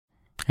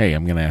Hey,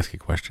 I'm going to ask you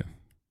a question.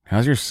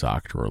 How's your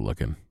sock drawer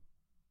looking?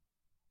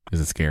 Is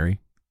it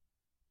scary?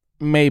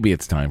 Maybe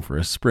it's time for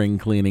a spring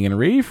cleaning and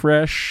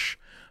refresh.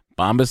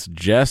 Bombas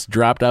just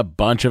dropped a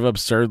bunch of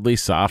absurdly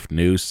soft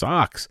new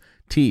socks,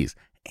 tees,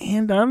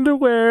 and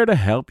underwear to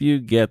help you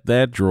get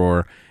that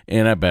drawer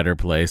in a better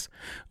place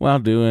while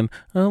doing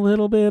a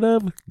little bit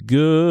of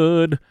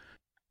good.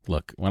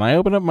 Look, when I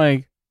open up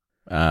my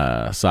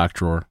sock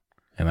drawer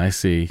and I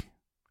see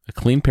a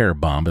clean pair of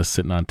Bombas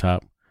sitting on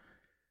top,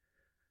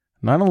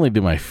 not only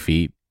do my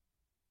feet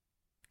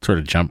sort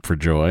of jump for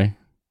joy,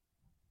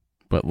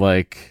 but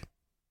like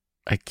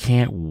I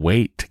can't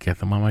wait to get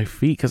them on my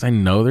feet because I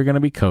know they're going to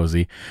be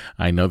cozy.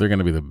 I know they're going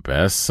to be the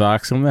best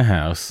socks in the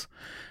house,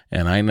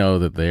 and I know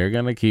that they're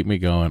going to keep me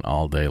going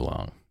all day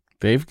long.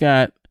 They've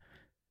got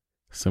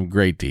some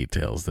great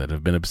details that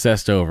have been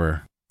obsessed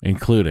over,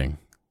 including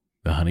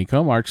the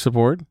honeycomb arch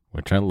support,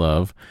 which I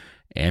love,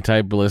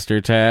 anti-blister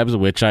tabs,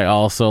 which I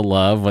also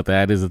love. What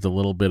that is, it's a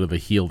little bit of the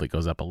heel that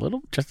goes up a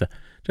little, just a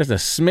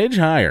smidge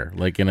higher,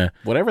 like in a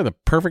whatever the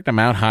perfect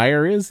amount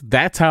higher is.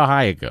 That's how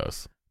high it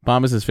goes.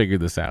 Bombas has figured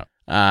this out.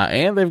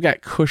 And they've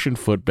got cushioned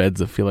footbeds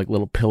that feel like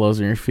little pillows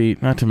on your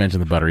feet, not to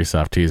mention the buttery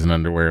soft tees and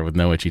underwear with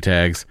no itchy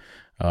tags.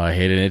 Oh, I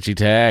hate an itchy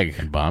tag.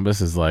 And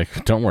Bombas is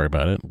like, don't worry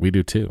about it. We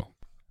do too.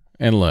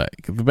 And look,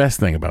 the best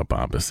thing about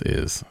Bombas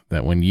is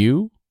that when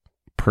you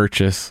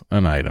purchase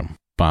an item,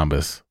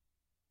 Bombas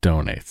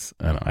donates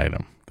an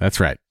item. That's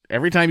right.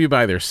 Every time you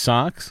buy their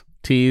socks,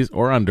 tees,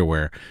 or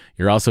underwear,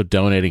 you're also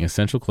donating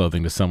essential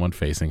clothing to someone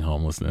facing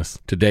homelessness.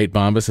 To date,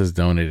 Bombas has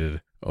donated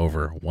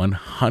over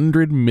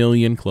 100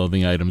 million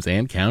clothing items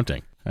and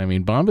counting. I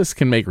mean, Bombas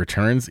can make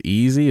returns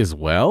easy as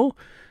well.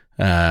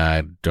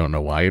 I don't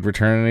know why you'd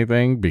return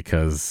anything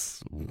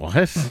because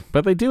what?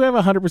 But they do have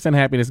a 100%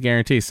 happiness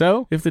guarantee.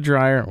 So if the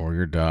dryer or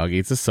your dog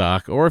eats a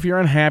sock, or if you're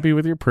unhappy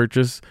with your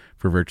purchase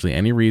for virtually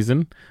any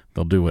reason,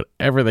 they'll do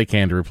whatever they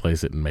can to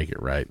replace it and make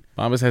it right.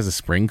 Bombas has a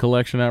spring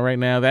collection out right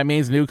now. That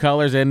means new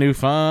colors and new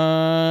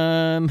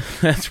fun.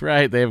 That's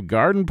right. They have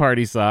garden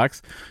party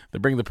socks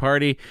that bring the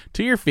party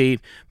to your feet.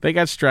 They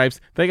got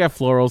stripes. They got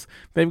florals.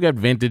 They've got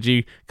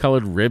vintagey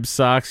colored rib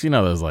socks. You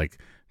know, those like,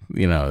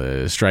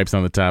 stripes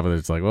on the top of it.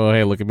 It's like, oh,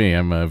 hey, look at me.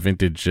 I'm a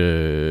vintage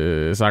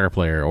soccer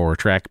player or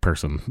track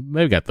person.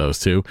 They've got those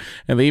too.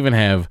 And they even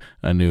have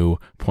a new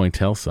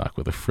pointelle sock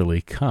with a frilly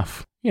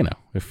cuff. You know,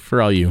 if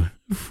for all you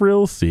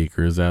frill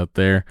seekers out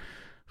there,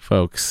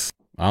 folks,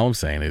 all I'm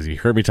saying is you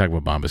heard me talk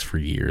about Bombas for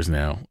years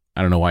now.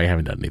 I don't know why you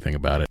haven't done anything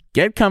about it.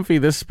 Get comfy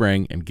this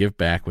spring and give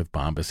back with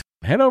Bombas.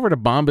 Head over to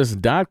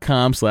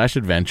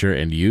bombas.com/adventure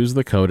and use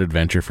the code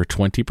adventure for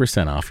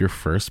 20% off your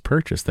first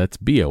purchase. That's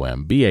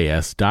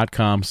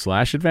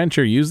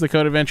bombas.com/adventure. Use the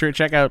code adventure at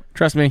checkout.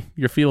 Trust me,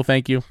 your feet will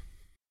thank you.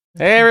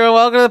 Hey everyone,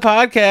 welcome to the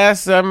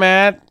podcast. I'm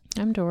Matt.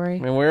 I'm Dory.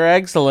 And we're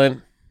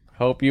excellent.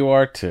 Hope you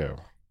are too.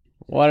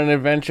 What an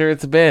adventure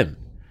it's been.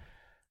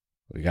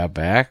 We got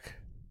back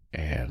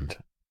and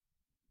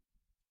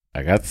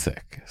I got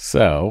sick.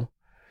 So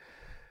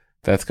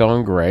that's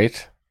going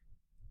great.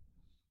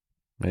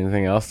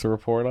 Anything else to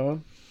report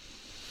on?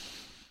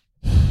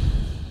 I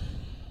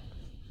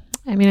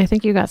mean, I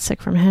think you got sick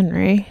from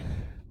Henry.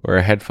 We're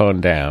a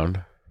headphone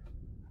down,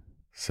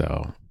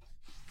 so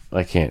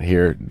I can't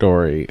hear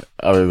Dory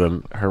other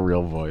than her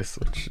real voice,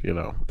 which,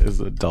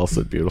 is a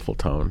dulcet, beautiful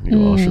tone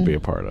you all should be a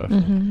part of.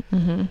 Mm-hmm,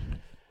 mm-hmm.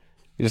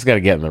 You just got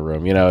to get in the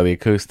room. The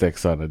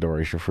acoustics on a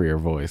Dory Shafrir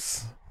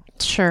voice.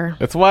 Sure.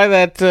 That's why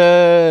that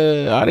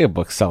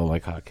audiobook's selling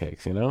like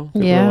hotcakes, People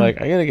Yeah. are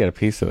like, I got to get a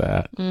piece of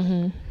that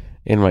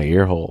in my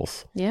ear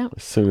holes Yeah.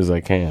 as soon as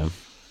I can.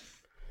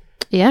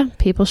 Yeah,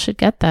 people should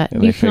get that.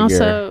 And You I can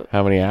figure, also...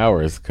 how many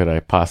hours could I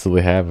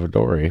possibly have of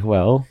Dory?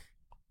 Well,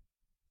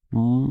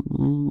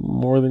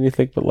 more than you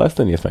think, but less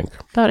than you think.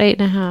 About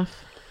 8.5.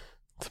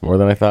 It's more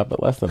than I thought,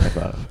 but less than I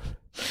thought.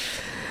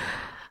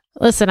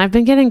 Listen, I've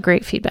been getting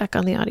great feedback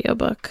on the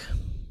audiobook.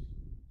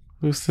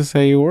 Who's to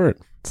say you weren't?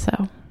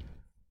 So,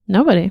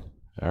 nobody.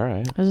 All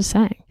right. I was just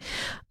saying.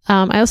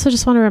 I also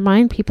just want to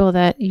remind people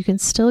that you can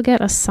still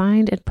get a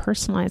signed and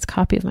personalized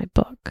copy of my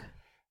book.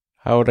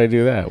 How would I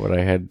do that? Would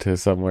I head to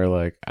somewhere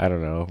like, I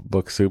don't know,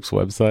 Book Soup's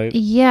website?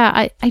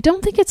 Yeah, I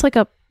don't think it's like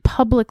a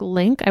public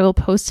link. I will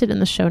post it in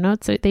the show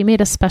notes. They made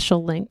a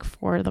special link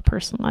for the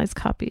personalized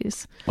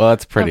copies. Well,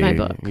 that's pretty my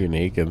book.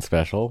 unique and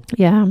special.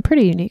 Yeah, I'm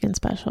pretty unique and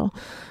special.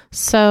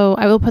 So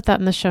I will put that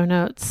in the show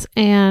notes.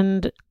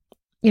 And,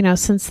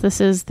 since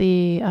this is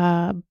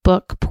the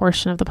book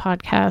portion of the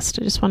podcast,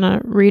 I just want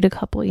to read a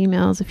couple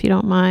emails if you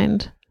don't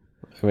mind.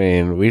 I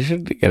mean, we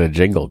should get a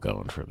jingle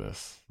going for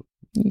this.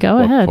 Go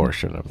book ahead.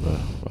 Portion of the...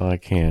 Well, I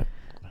can't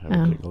have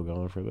a jingle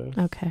going for this.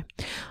 Okay.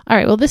 All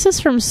right. Well, this is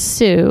from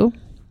Sue.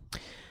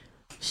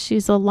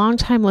 She's a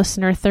longtime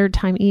listener,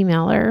 third-time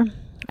emailer.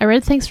 I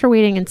read Thanks for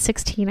Waiting in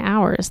 16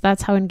 hours.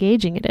 That's how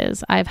engaging it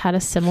is. I've had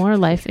a similar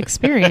life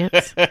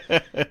experience.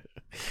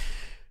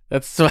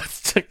 That's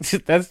twice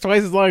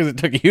as long as it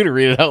took you to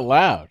read it out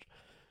loud.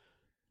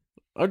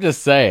 I'm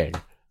just saying.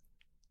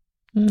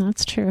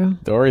 That's true.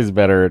 Dory's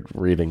better at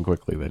reading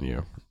quickly than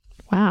you.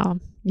 Wow.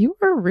 You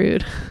were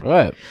rude.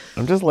 What?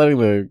 I'm just letting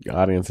the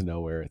audience know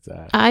where it's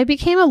at. I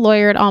became a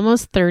lawyer at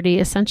almost 30,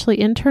 essentially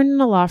interned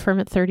in a law firm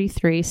at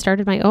 33,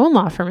 started my own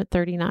law firm at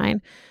 39,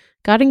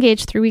 got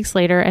engaged 3 weeks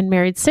later, and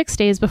married 6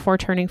 days before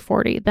turning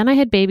 40. Then I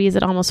had babies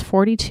at almost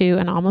 42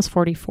 and almost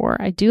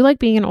 44. I do like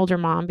being an older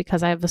mom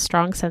because I have a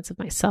strong sense of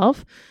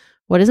myself,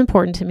 what is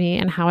important to me,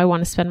 and how I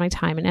want to spend my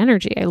time and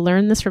energy. I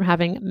learned this from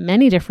having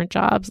many different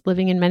jobs,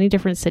 living in many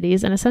different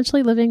cities, and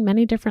essentially living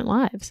many different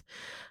lives.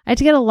 I had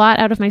to get a lot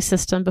out of my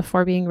system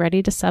before being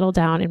ready to settle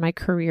down in my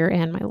career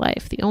and my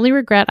life. The only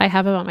regret I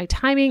have about my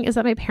timing is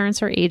that my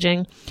parents are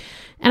aging,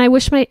 and I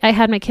wish I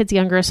had my kids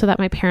younger so that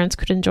my parents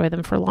could enjoy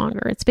them for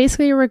longer. It's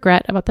basically a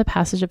regret about the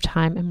passage of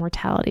time and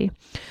mortality.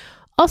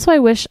 Also, I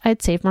wish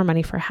I'd saved more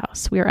money for a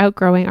house. We are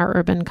outgrowing our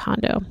urban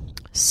condo.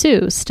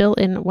 Sue, still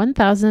in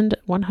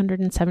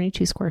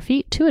 1,172 square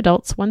feet, 2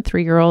 adults, 1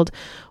 3-year-old,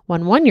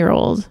 1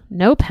 1-year-old,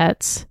 no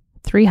pets,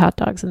 3 hot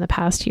dogs in the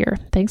past year.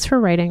 Thanks for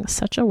writing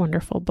such a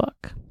wonderful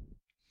book.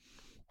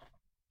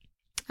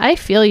 I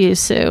feel you,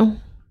 Sue.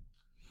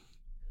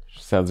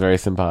 Sounds very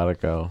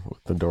simpatico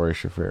with the Dory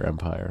Shafrir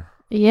empire.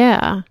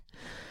 Yeah.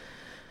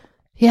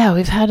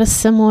 We've had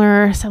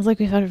sounds like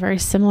we've had a very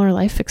similar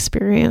life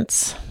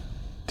experience.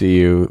 Do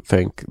you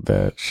think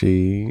that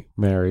she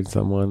married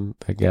someone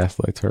that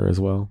gaslights her as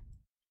well?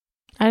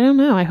 I don't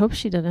know. I hope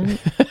she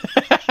didn't.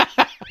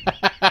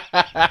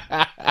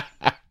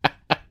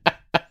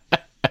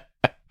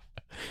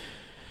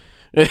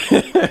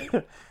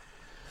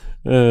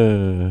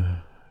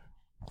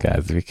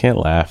 Guys, if you can't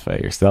laugh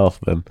at yourself,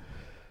 then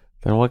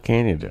what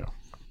can you do?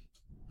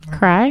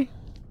 Cry?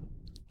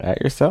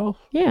 At yourself?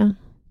 Yeah.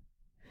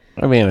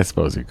 I mean, I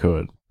suppose you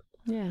could.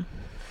 Yeah.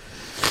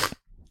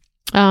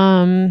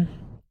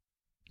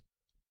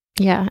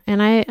 Yeah,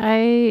 and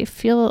I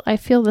feel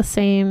the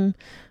same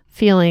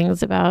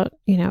feelings about,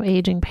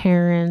 aging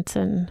parents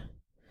and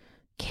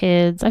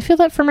kids. I feel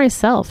that for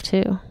myself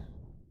too.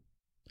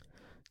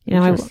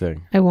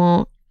 Interesting. I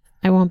won't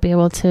be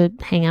able to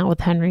hang out with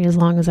Henry as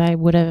long as I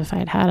would have if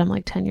I had him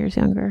like 10 years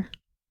younger.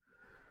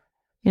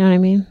 You know what I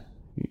mean?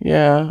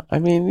 Yeah, I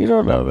mean, you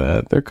don't know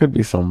that. There could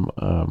be some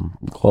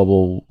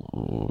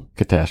global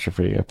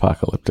catastrophe,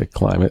 apocalyptic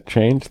climate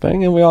change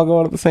thing, and we all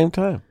go out at the same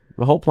time.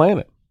 The whole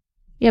planet.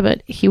 Yeah,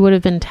 but he would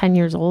have been 10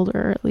 years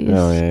older at least.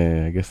 Oh,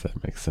 yeah, I guess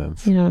that makes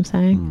sense. You know what I'm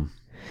saying?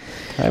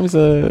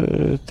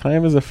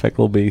 Time is a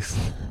fickle beast.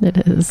 It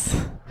is.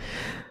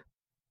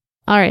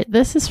 All right,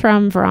 this is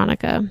from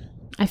Veronica.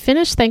 I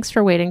finished Thanks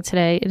for Waiting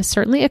today. It is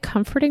certainly a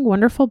comforting,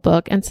 wonderful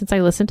book, and since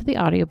I listened to the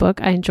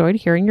audiobook, I enjoyed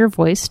hearing your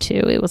voice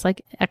too. It was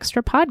like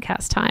extra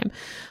podcast time.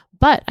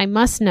 But I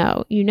must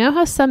know, you know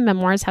how some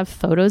memoirs have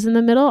photos in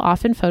the middle,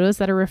 often photos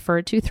that are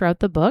referred to throughout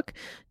the book?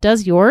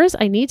 Does yours?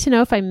 I need to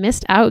know if I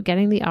missed out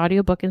getting the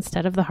audiobook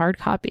instead of the hard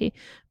copy.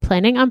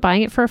 Planning on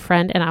buying it for a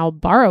friend, and I'll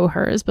borrow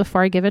hers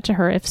before I give it to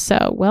her if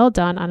so. Well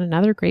done on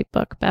another great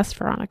book. Best,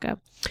 Veronica.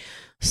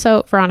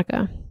 So,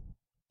 Veronica,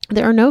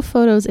 there are no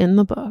photos in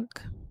the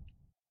book.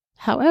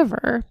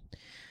 However,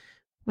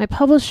 my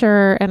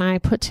publisher and I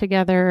put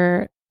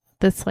together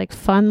this like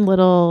fun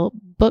little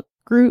book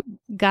group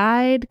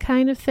guide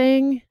kind of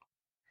thing.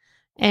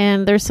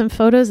 And there's some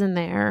photos in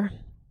there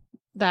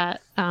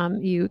that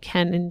you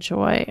can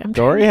enjoy.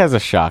 Dory has a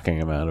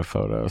shocking amount of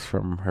photos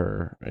from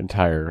her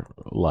entire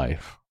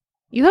life.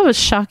 You have a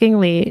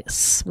shockingly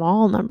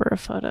small number of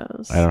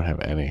photos. I don't have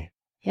any.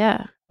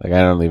 Yeah. Like,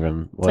 I don't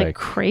even, it's like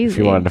crazy. If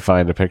you wanted to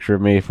find a picture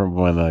of me from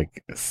when,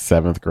 like,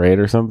 7th grade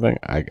or something,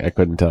 I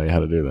couldn't tell you how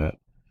to do that.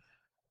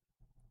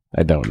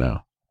 I don't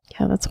know.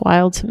 Yeah, that's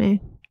wild to me.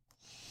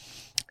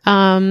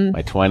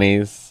 My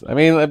 20s. I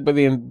mean, but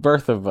the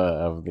birth of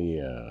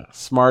the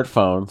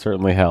smartphone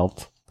certainly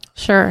helped.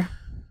 Sure.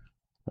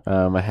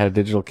 I had a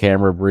digital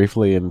camera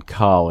briefly in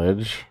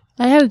college.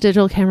 I had a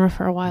digital camera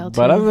for a while, too.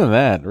 But other than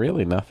that,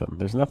 really nothing.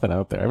 There's nothing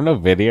out there. I have no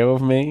video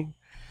of me.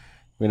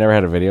 We never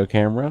had a video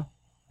camera,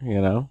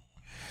 you know?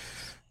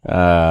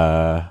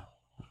 Yeah.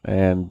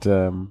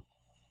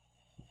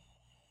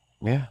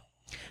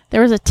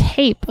 There was a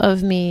tape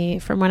of me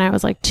from when I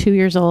was like 2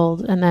 years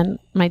old, and then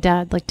my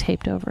dad like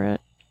taped over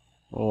it.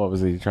 Well, what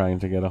was he trying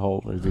to get a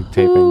hold of? Was he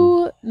taping?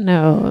 Who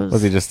knows?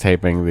 Was he just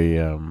taping the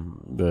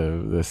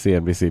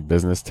CNBC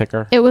business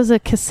ticker? It was a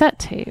cassette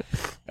tape.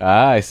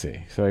 Ah, I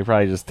see. So he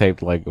probably just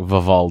taped like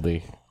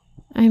Vivaldi.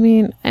 I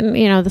mean, and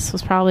this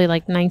was probably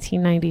like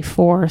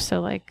 1994, so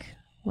like,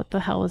 what the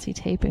hell was he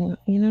taping?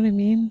 You know what I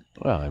mean?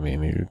 Well, I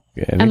mean,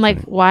 and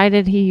like, why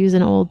did he use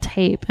an old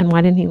tape, and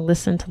why didn't he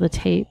listen to the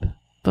tape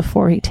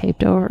before he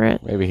taped over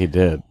it? Maybe he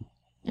did.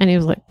 And he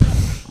was like,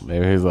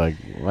 maybe he's like,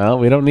 well,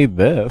 we don't need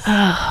this.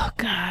 Oh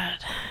God.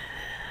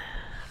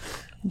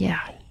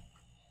 Yeah.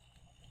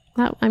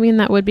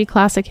 That would be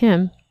classic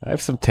him. I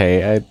have some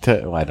tape.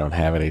 I don't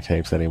have any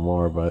tapes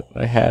anymore, but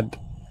I had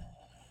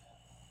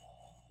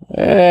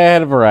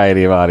a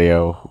variety of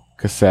audio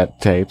cassette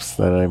tapes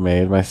that I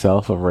made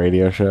myself of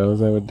radio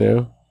shows I would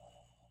do.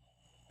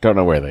 Don't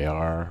know where they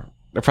are.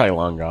 They're probably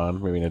long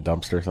gone, maybe in a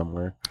dumpster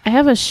somewhere. I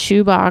have a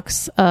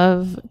shoebox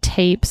of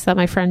tapes that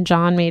my friend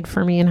John made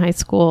for me in high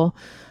school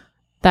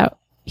that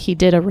he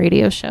did a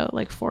radio show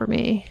like for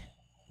me.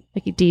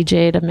 Like he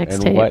DJ'd a And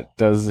mixtape. what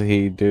does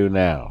he do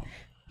now?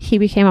 He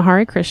became a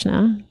Hare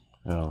Krishna,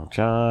 Oh,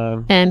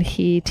 John. and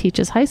he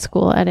teaches high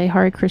school at a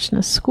Hare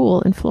Krishna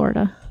school in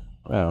Florida.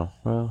 Oh,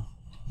 well,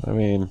 I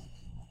mean,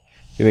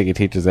 you think he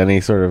teaches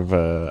any sort of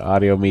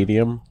audio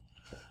medium?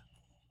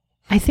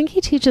 I think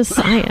he teaches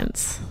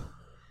science.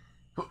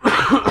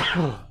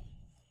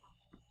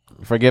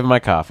 Forgive my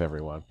cough,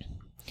 everyone.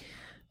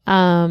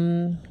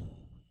 Yeah,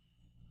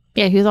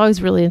 he was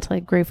always really into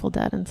like Grateful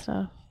Dead and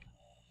stuff.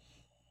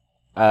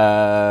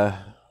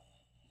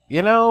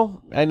 You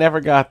know, I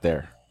never got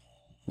there.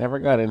 Never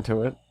got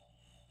into it.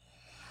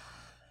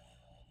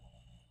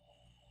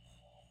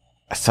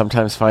 I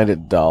sometimes find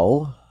it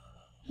dull.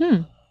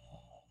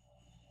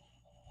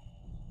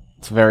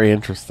 It's very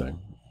interesting.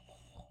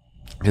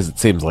 Because it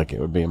seems like it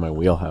would be in my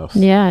wheelhouse.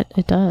 Yeah,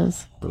 it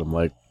does. But I'm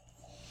like,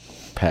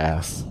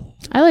 pass.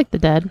 I like the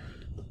Dead.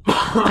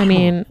 I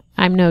mean,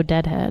 I'm no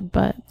Deadhead,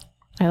 but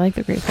I like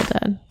the Grateful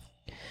Dead.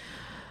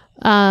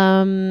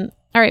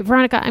 All right,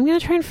 Veronica, I'm going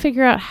to try and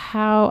figure out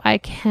how I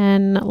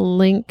can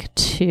link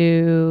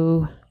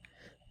to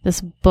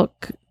this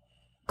book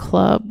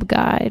club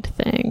guide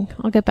thing.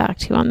 I'll get back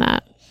to you on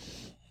that.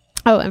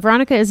 Oh, and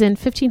Veronica is in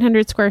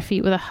 1,500 square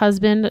feet with a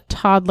husband,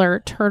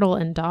 toddler, turtle,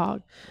 and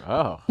dog.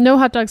 Oh. No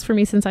hot dogs for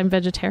me since I'm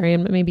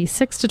vegetarian, but maybe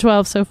 6 to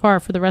 12 so far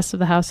for the rest of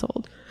the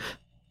household.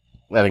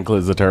 That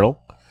includes the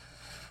turtle?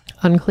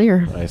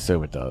 Unclear. I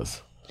assume it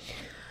does.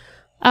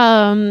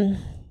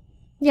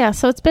 Yeah,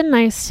 so it's been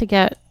nice to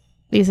get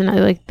these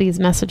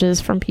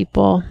messages from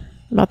people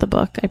about the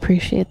book. I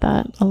appreciate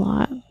that a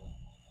lot.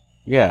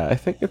 Yeah, I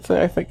think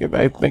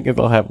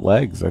it'll have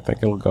legs. I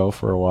think it'll go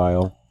for a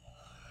while.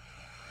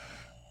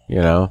 You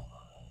know?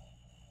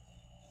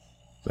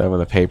 Then when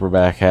the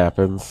paperback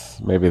happens,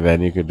 maybe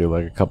then you could do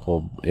like a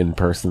couple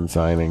in-person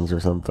signings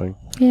or something.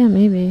 Yeah,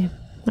 maybe.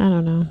 I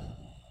don't know.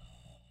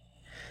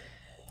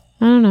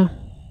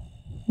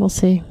 We'll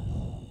see.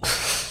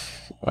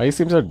 Why you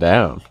seem so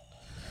down?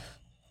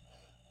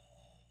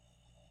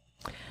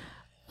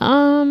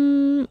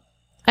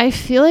 I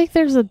feel like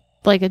there's a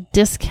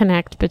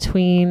disconnect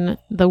between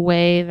the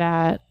way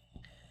that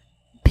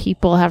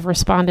people have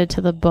responded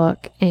to the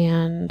book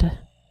and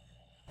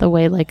the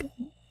way like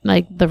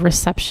the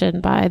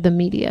reception by the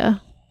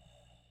media.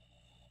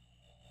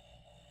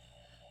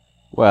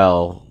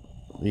 Well,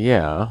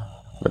 Yeah,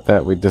 but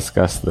that we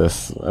discussed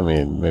this. I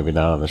mean, maybe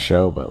not on the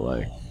show, but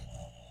like,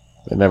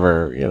 they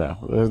never.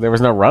 There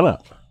was no run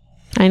up.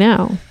 I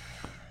know.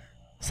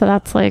 So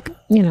that's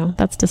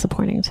that's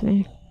disappointing to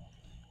me.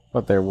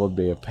 But there will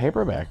be a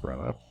paperback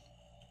run up.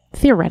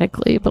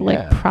 Theoretically, but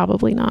Yeah.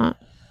 probably not.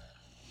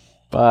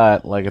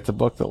 But like, it's a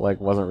book that like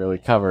wasn't really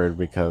covered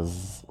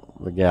because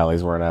the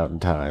galleys weren't out in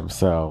time.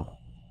 So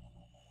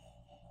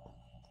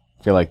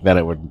I feel like then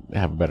it would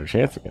have a better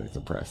chance of getting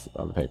some press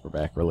on the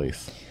paperback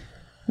release.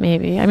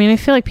 Maybe. I mean, I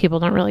feel like people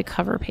don't really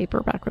cover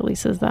paperback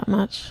releases that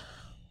much.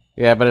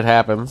 Yeah, but it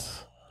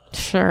happens.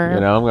 Sure.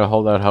 I'm going to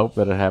hold out hope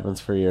that it happens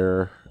for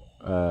your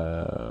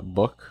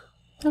book.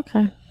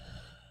 Okay.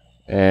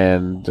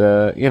 And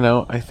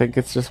I think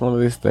it's just one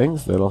of these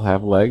things that'll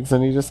have legs,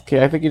 and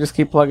I think you just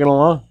keep plugging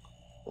along.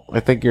 I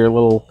think your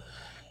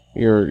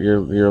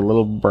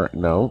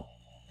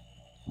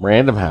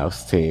Random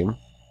House team,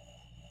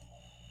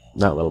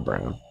 not Little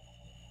Brown,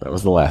 that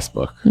was the last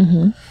book.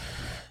 Mm-hmm.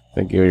 I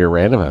think your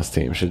Random House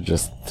team should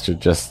just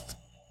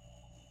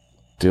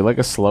do like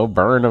a slow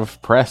burn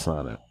of press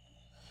on it,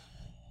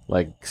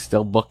 like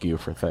still book you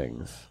for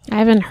things. I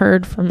haven't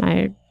heard from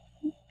my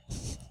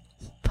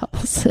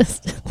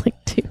publicist in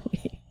like 2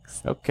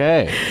 weeks.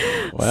 Okay.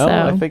 Well,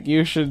 So- I think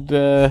you should,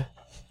 if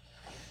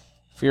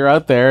you're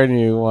out there and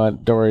you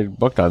want Dory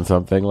booked on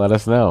something, let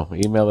us know.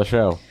 Email the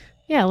show.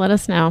 Yeah, let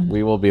us know.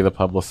 We will be the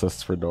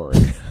publicists for Dory.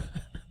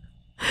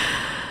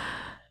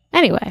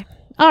 Anyway,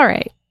 all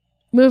right.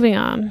 Moving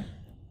on.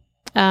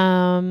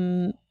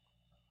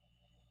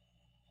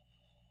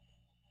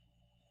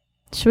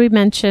 Should we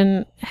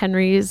mention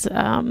Henry's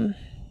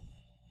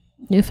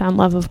newfound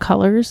love of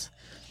colors?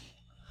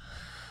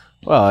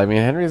 Well, I mean,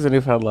 Henry's a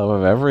newfound love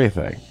of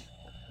everything.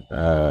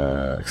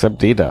 Except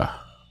Dita.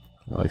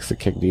 He likes to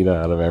kick Dita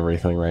out of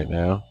everything right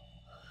now.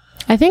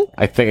 I think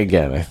I think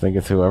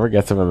it's whoever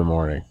gets him in the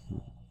morning.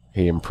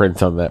 He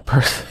imprints on that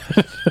person.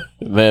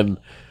 And then,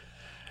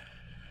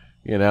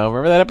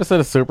 remember that episode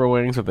of Super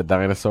Wings with the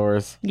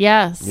dinosaurs?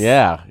 yes.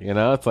 Yeah,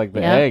 it's like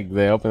the Yep. egg.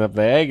 They open up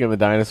the egg and the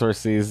dinosaur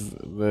sees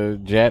the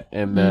Jet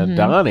and Mhm.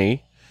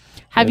 Donnie.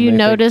 Have And you they think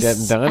Jet and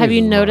noticed Donnie's have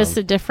you his noticed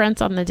mom. a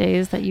difference on the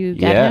days that you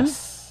get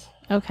Yes.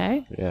 him?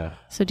 Okay. Yeah.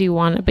 So do you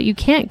want it? But you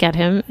can't get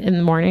him in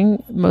the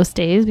morning most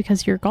days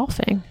because you're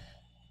golfing.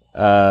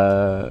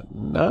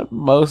 Not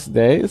most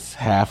days.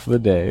 Half the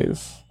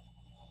days.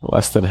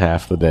 Less than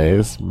half the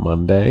days.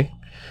 Monday,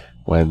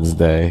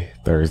 Wednesday,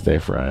 Thursday,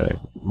 Friday.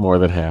 More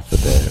than half the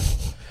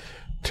days.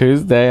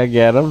 Tuesday, I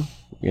get him.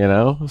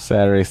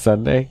 Saturday,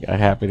 Sunday, I'm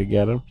happy to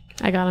get him.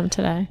 I got him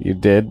today. You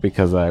did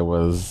because I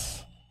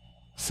was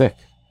sick.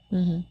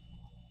 Hmm.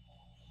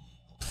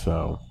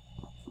 So,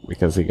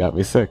 because he got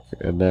me sick,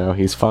 and now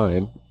he's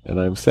fine, and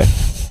I'm sick.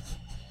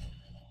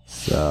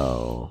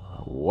 So,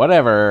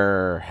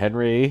 whatever,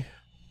 Henry.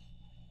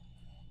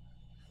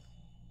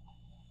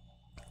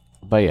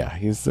 But yeah,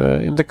 he's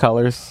into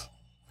colors.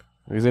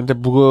 He's into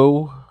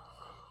blue,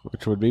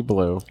 which would be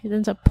blue. He's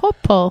into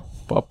purple.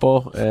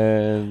 Purple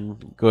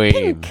and green.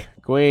 Pink.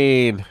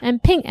 Green.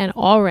 And pink and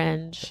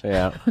orange.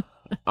 Yeah.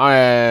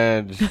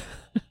 Orange.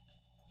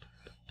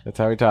 That's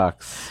how he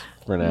talks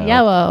for now.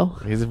 Yellow.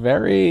 He's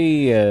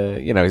very,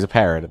 he's a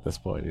parrot at this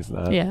point. He's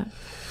not Yeah.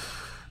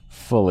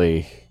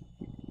 fully,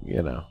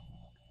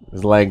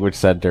 his language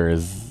center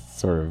is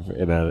sort of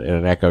in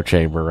an echo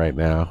chamber right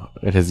now.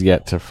 It has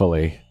yet to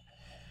fully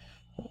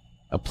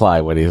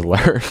apply what he's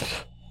learned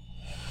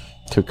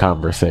to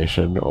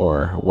conversation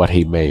or what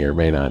he may or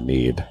may not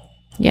need.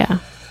 Yeah.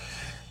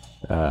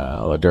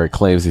 Although Derry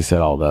claims he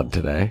said all done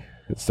today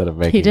instead of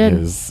making did.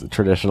 his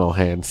traditional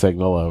hand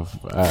signal of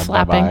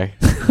Slapping.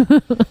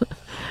 bye-bye.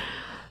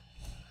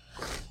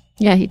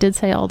 Yeah, he did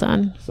say all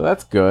done. So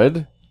that's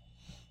good.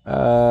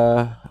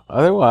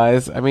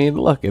 Otherwise, I mean,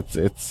 look, it's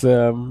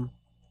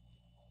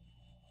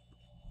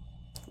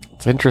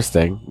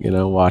interesting,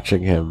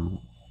 watching him.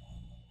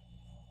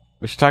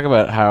 We should talk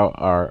about how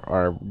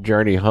our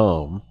journey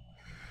home.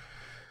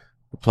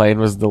 The plane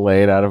was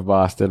delayed out of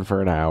Boston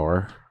for an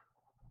hour,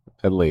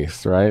 at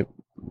least, right?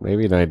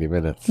 Maybe 90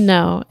 minutes.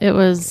 No, it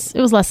was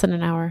less than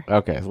an hour.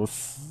 Okay, so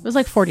let's It was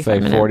like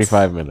 45 minutes.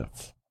 45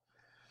 minutes.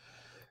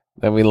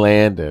 Then we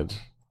landed,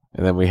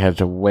 and then we had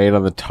to wait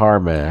on the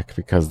tarmac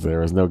because there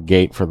was no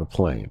gate for the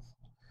plane.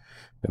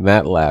 And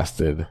that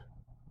lasted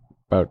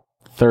about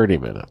 30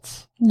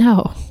 minutes.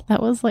 No,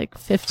 that was like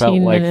 15 Felt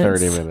like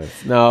minutes. 30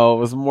 minutes. No, it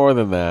was more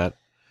than that.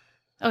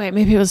 Okay,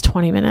 maybe it was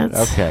 20 minutes.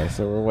 Okay,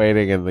 so we're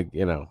waiting in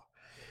the,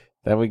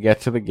 then we get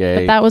to the But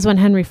gate. that was when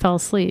Henry fell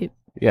asleep.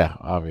 Yeah,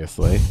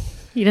 obviously.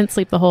 He didn't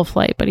sleep the whole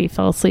flight, but he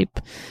fell asleep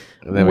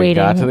And then waiting. we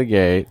got to the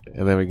gate,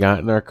 and then we got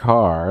in our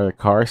car, the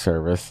car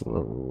service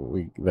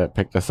that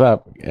picked us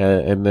up,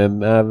 and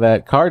then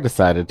that car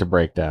decided to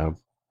break down.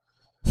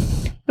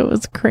 It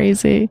was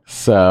crazy.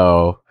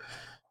 So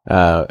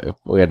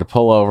we had to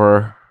pull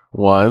over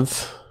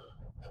once,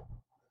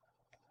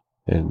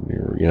 and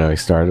he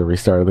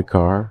restarted the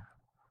car.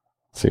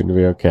 Seemed to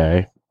be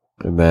okay,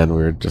 and then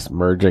we were just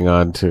merging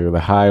onto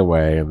the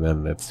highway, and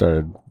then it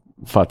started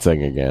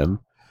futzing again.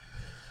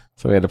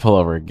 So we had to pull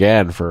over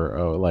again for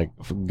a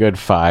good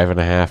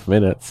 5.5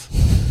 minutes.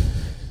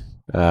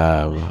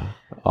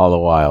 All the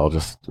while,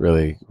 just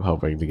really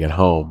hoping to get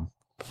home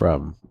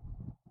from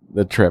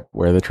the trip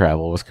where the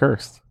travel was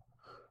cursed.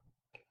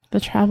 The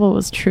travel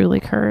was truly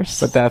cursed.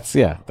 But that's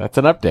an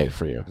update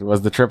for you.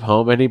 Was the trip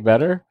home any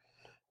better?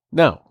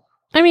 No.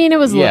 I mean, it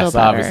was a little Yes,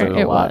 better. obviously it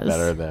was a lot was.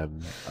 better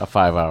than a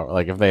 5-hour.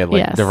 Like if they had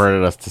Yes.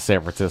 diverted us to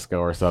San Francisco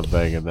or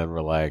something, and then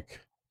we're like.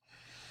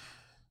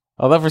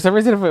 Although for some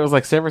reason, if it was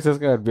like San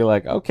Francisco, I'd be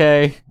like,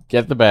 okay,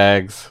 get the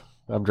bags.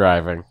 I'm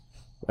driving.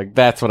 Like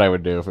that's what I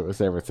would do if it was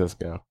San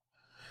Francisco.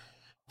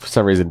 For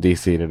some reason,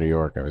 DC to New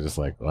York, I was just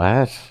like,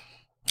 what?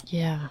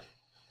 Yeah.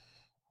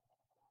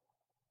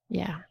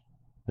 Yeah.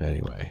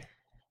 Anyway.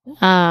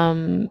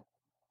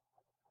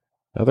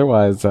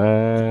 Otherwise,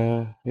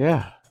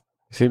 yeah.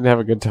 He seemed to have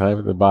a good time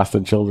at the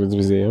Boston Children's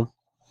Museum.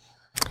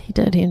 he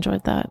did. He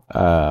enjoyed that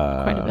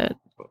quite a bit.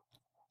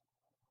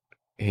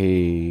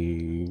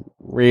 He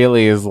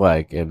really is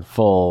like in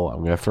full, I'm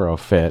going to throw a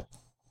fit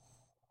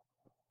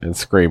and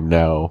scream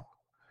no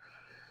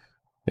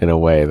in a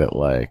way that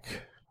like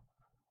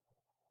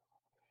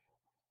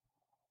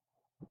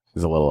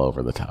is a little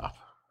over the top.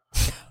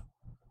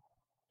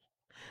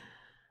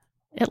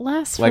 It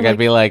lasts for Like I'd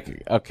be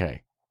like,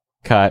 okay,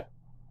 cut.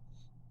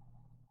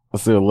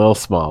 Let's do a little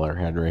smaller,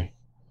 Henry.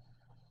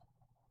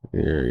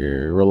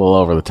 You're a little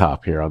over the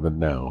top here on the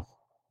no.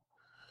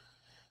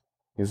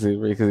 Because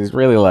he's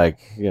really like,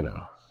 it's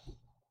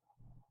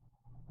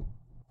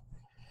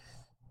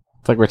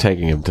like we're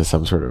taking him to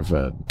some sort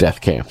of death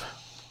camp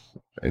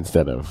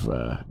instead of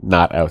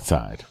not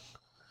outside.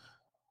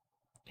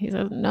 he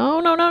says,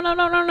 no.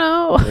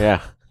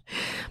 Yeah,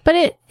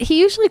 But he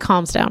usually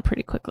calms down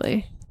pretty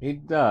quickly. he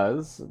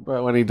does.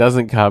 But when he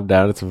doesn't calm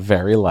down, it's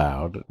very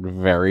loud,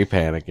 very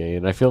panicky,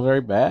 and I feel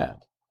very bad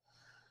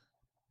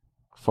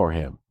for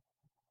him.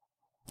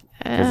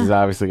 Because he's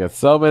obviously got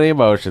so many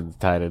emotions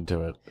tied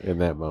into it in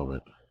that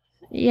moment.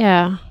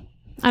 Yeah.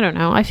 I don't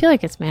know. I feel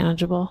like it's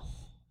manageable.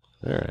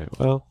 All right.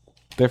 Well,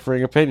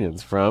 differing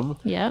opinions from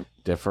Yep.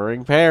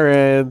 differing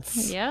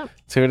parents. Yep.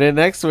 Tune in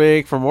next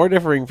week for more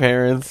differing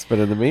parents. But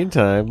in the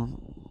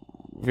meantime,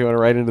 if you want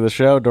to write into the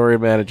show,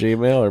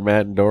 DoryandMatt@gmail or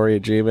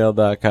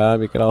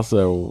mattanddory@gmail.com. You can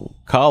also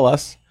call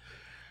us,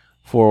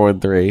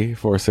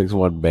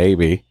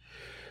 413-461-BABY.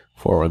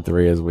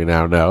 413, as we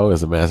now know,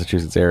 is a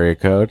Massachusetts area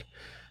code.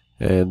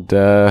 And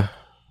that's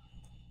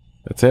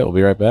it. We'll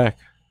be right back.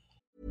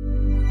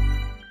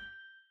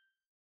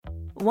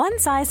 One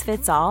size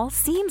fits all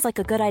seems like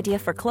a good idea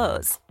for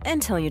clothes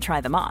until you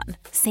try them on.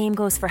 Same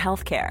goes for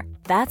healthcare.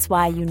 That's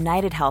why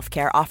United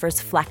Healthcare offers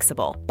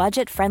flexible,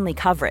 budget-friendly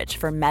coverage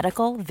for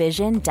medical,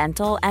 vision,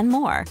 dental, and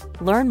more.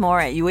 Learn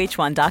more at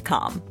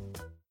uh1.com.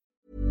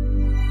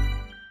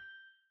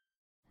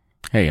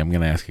 Hey, I'm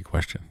going to ask you a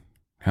question.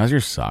 How's your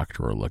sock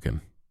drawer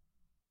looking?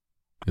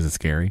 Is it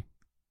scary?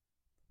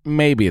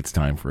 Maybe it's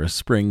time for a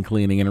spring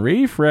cleaning and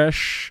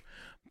refresh.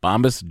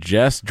 Bombas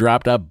just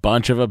dropped a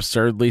bunch of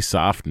absurdly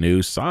soft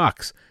new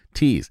socks,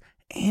 tees,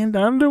 and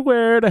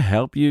underwear to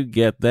help you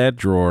get that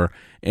drawer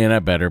in a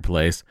better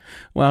place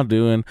while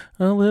doing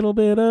a little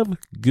bit of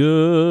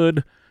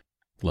good.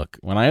 Look,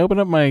 when I open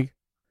up my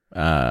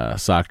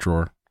sock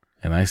drawer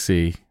and I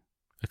see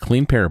a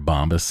clean pair of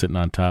Bombas sitting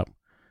on top,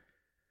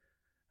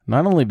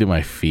 not only do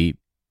my feet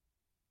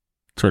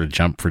sort of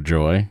jump for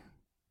joy,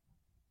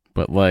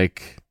 but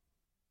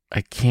I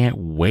can't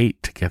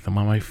wait to get them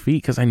on my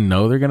feet because I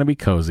know they're going to be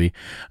cozy.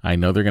 I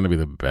know they're going to be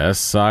the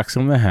best socks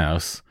in the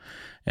house.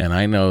 And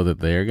I know that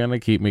they're going to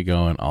keep me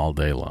going all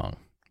day long.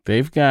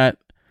 They've got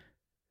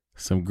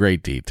some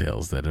great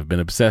details that have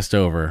been obsessed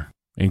over,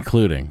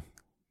 including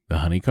the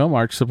honeycomb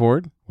arch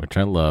support, which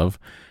I love,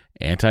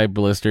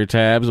 anti-blister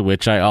tabs,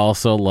 which I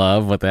also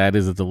love. What that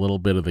is, it's a little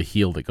bit of the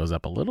heel that goes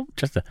up a little,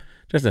 just a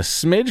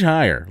smidge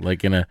higher,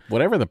 like in a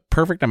whatever the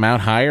perfect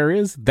amount higher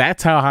is.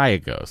 That's how high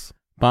it goes.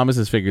 Bombas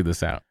has figured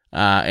this out.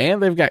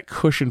 And they've got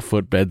cushioned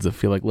footbeds that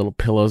feel like little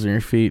pillows on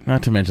your feet,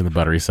 not to mention the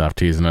buttery soft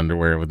tees and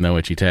underwear with no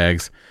itchy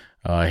tags.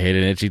 Oh, I hate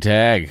an itchy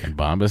tag. And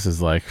Bombas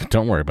is like,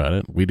 don't worry about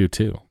it. We do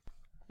too.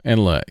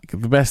 And look,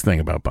 the best thing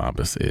about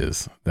Bombas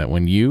is that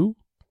when you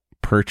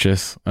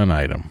purchase an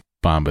item,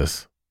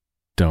 Bombas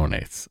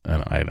donates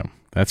an item.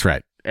 That's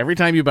right. Every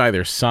time you buy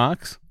their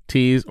socks,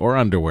 tees, or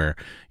underwear,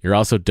 you're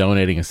also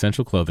donating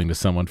essential clothing to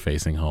someone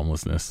facing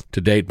homelessness.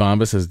 To date,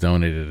 Bombas has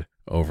donated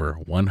over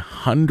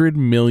 100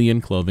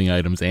 million clothing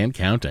items and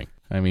counting.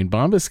 I mean,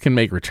 Bombas can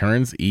make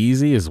returns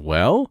easy as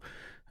well.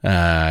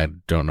 I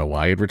don't know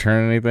why you'd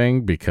return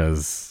anything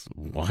because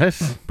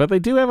what? But they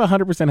do have a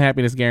 100%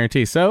 happiness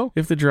guarantee. So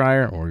if the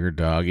dryer or your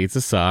dog eats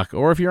a sock,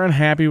 or if you're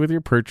unhappy with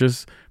your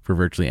purchase for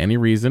virtually any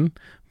reason,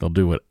 they'll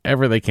do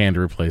whatever they can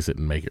to replace it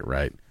and make it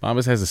right.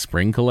 Bombas has a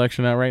spring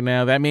collection out right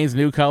now. That means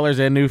new colors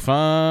and new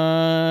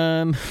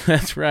fun.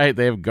 That's right.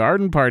 They have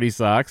garden party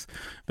socks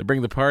that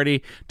bring the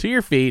party to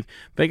your feet.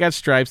 They got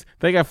stripes.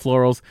 They got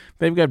florals.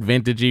 They've got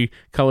vintagey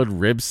colored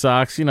rib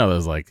socks. You know,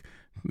 those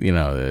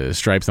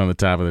stripes on the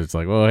top of it. It's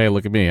like, oh, hey,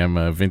 look at me. I'm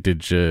a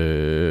vintage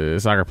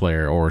soccer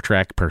player or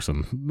track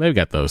person. They've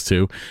got those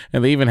too.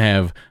 And they even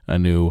have a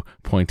new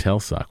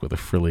pointelle sock with a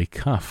frilly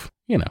cuff.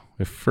 You know,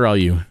 if for all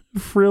you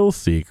frill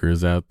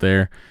seekers out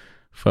there,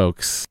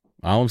 folks,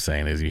 all I'm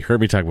saying is you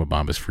heard me talk about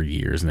Bombas for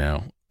years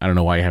now. I don't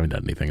know why you haven't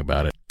done anything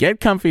about it. Get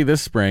comfy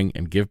this spring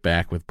and give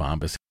back with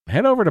Bombas.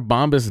 Head over to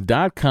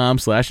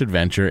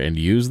bombas.com/adventure and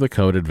use the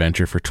code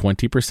adventure for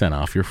 20%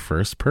 off your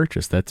first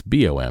purchase. That's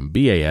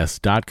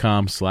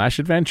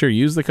bombas.com/adventure.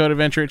 Use the code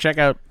adventure at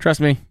checkout. Trust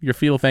me, your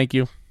feet will thank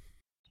you.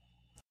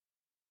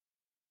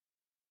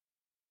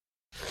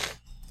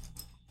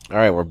 All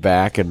right, we're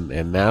back,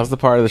 and now's the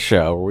part of the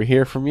show where we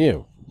hear from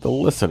you, the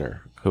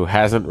listener, who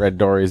hasn't read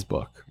Dory's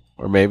book.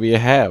 Or maybe you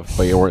have,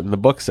 but you weren't in the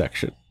book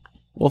section.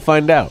 We'll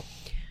find out.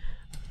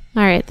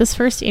 All right, this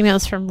first email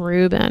is from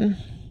Ruben.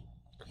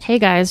 Hey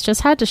guys, just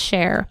had to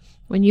share.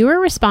 When you were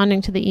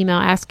responding to the email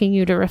asking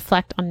you to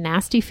reflect on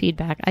nasty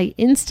feedback, I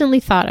instantly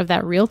thought of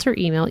that realtor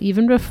email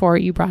even before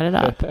you brought it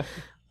up.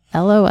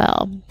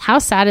 LOL. How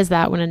sad is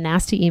that when a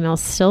nasty email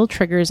still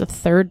triggers a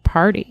third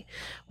party?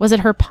 Was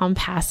it her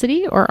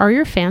pomposity or are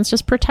your fans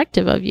just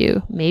protective of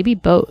you? Maybe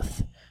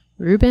both.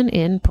 Ruben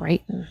in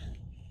Brighton.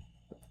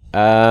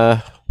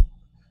 I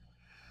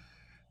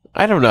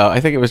don't know.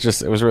 I think it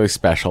was really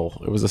special.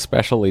 It was a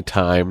specially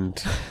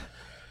timed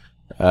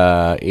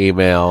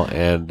email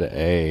and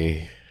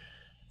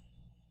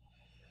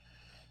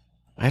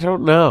I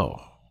don't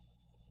know.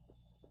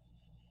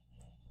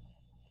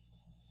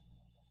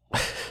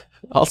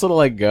 Also to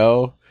let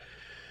go,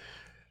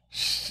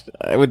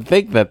 I would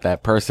think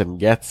that person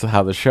gets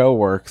how the show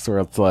works, where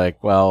it's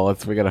like, well,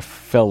 we got to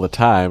fill the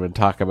time and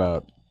talk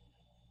about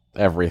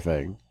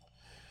everything.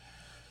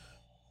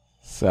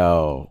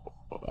 So,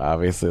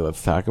 obviously,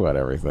 let's talk about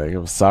everything.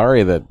 I'm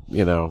sorry that,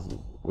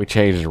 we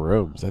changed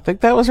rooms. I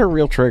think that was her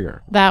real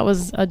trigger. That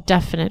was a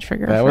definite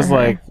trigger that for was her.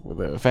 Like,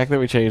 the fact that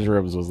we changed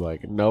rooms was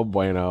like, no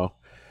bueno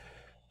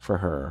for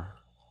her.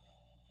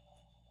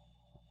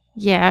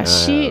 Yeah,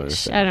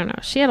 I don't know.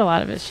 She had a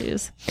lot of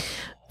issues.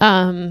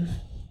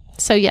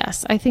 So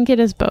yes, I think it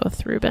is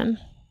both, Ruben.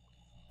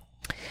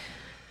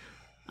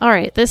 All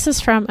right, this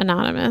is from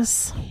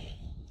Anonymous.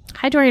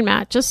 Hi, Dory and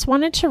Matt. Just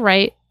wanted to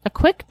write a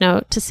quick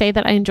note to say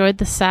that I enjoyed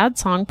the sad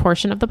song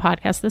portion of the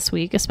podcast this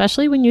week,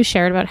 especially when you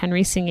shared about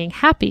Henry singing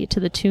Happy to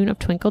the tune of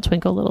Twinkle,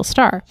 Twinkle, Little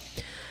Star.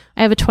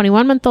 I have a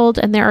 21-month-old,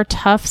 and there are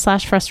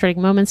tough/frustrating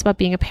moments about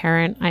being a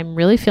parent. I'm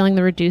really feeling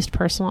the reduced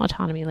personal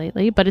autonomy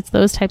lately, but it's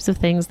those types of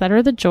things that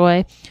are the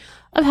joy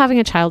of having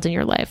a child in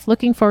your life.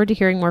 Looking forward to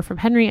hearing more from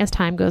Henry as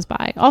time goes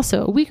by.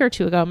 Also, a week or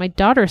two ago, my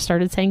daughter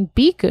started saying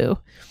Biku,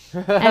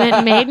 and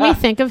it made me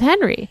think of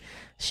Henry.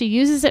 She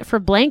uses it for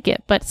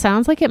blanket, but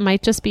sounds like it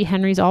might just be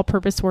Henry's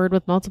all-purpose word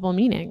with multiple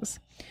meanings.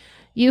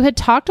 You had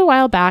talked a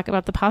while back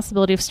about the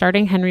possibility of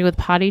starting Henry with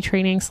potty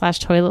training /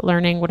 toilet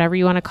learning, whatever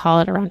you want to call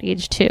it, around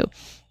age 2.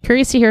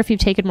 Curious to hear if you've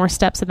taken more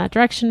steps in that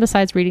direction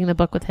besides reading the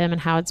book with him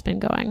and how it's been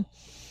going.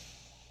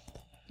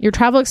 Your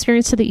travel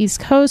experience to the East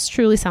Coast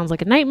truly sounds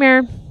like a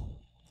nightmare.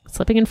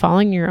 Slipping and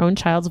falling in your own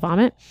child's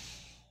vomit.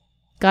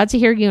 Glad to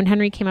hear you and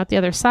Henry came out the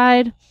other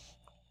side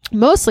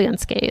mostly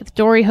unscathed.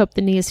 Dory, hope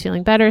the knee is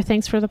feeling better.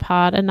 Thanks for the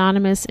pod.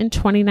 Anonymous in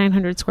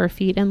 2,900 square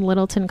feet in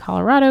Littleton,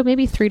 Colorado.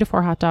 Maybe 3 to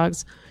 4 hot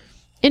dogs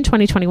in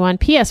 2021.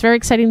 P.S. Very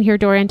exciting to hear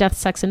Dory on Death,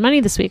 Sex, and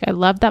Money this week. I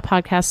loved that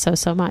podcast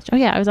so much. Oh,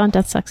 yeah, I was on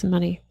Death, Sex, and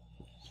Money.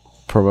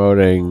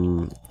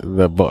 Promoting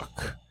the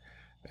book.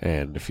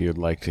 And if you'd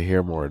like to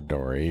hear more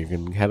Dory, you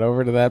can head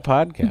over to that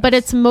podcast. But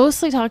it's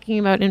mostly talking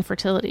about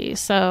infertility,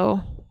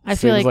 so I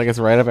feel like it's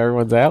right up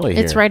everyone's alley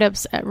here. It's right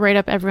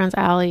up everyone's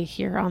alley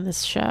here on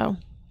this show.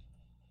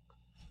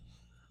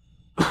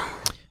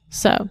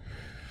 So,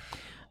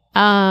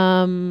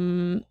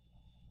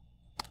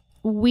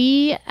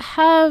 we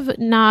have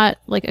not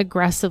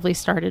aggressively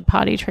started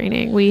potty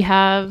training. We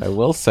have. I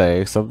will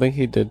say something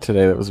he did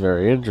today that was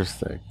very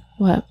interesting.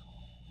 What?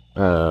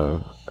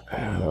 Might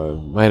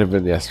have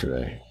been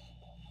yesterday.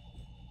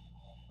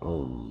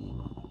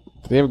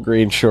 Did he have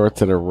green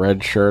shorts and a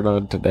red shirt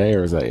on today,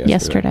 or was that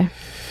yesterday?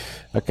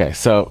 Okay,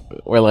 so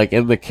we're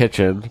in the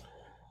kitchen,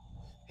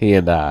 he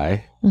and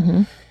I,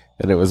 and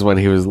it was when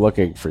he was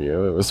looking for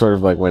you. It was sort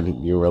of like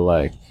when you were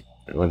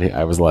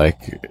I was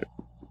like,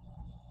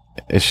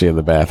 is she in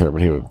the bathroom?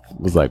 And he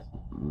was like,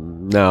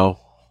 no.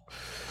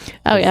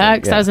 Oh, yeah,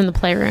 because I was in the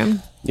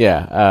playroom.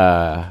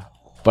 Yeah,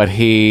 but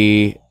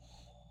he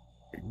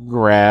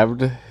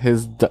grabbed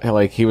his,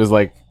 he was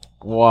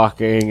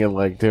walking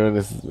and doing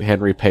this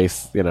Henry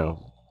pace,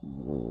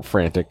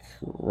 frantic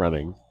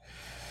running.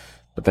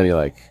 But then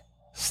he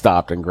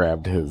stopped and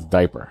grabbed his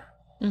diaper.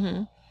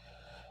 Mm-hmm.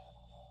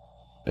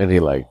 And he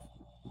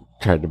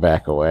tried to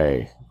back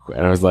away.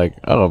 And I was like,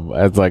 oh,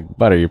 I was like,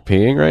 bud, are you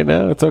peeing right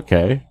now? It's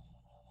okay.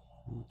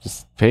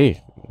 Just pee.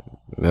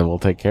 And then we'll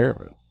take care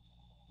of it.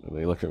 And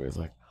he looked at me, he was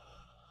like,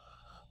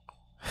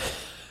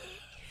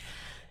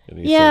 and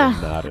he sort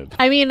of nodded.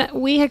 I mean,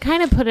 we had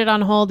kind of put it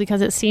on hold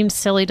because it seemed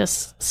silly to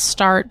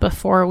start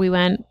before we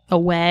went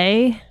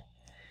away.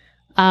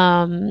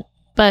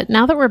 But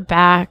now that we're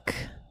back,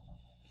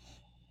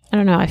 I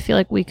don't know. I feel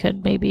like we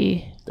could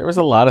maybe. There was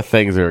a lot of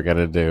things we were going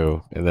to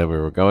do, and then we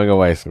were going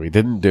away, so we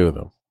didn't do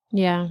them.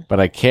 Yeah. But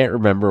I can't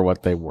remember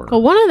what they were.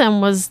 Well, one of them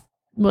was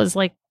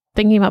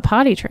thinking about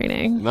potty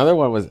training. Another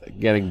one was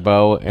getting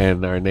Bo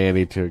and our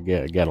nanny to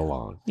get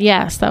along.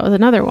 Yes, that was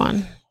another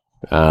one.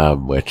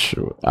 Which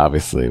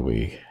obviously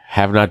we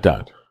have not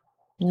done.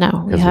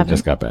 No, we haven't. We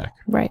just got back.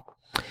 Right.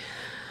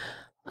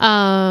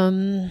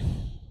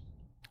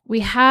 We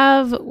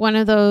have one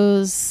of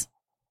those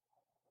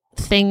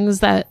things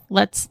that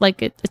it's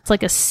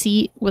like a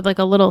seat with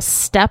a little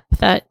step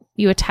that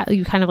you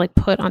kind of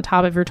put on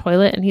top of your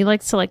toilet, and he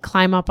likes to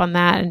climb up on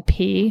that and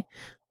pee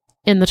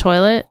in the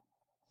toilet.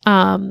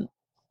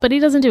 But he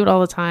doesn't do it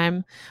all the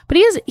time. But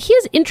he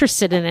is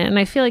interested in it, and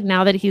I feel like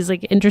now that he's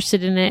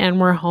interested in it and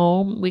we're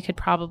home, we could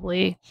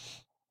probably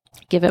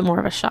give it more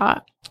of a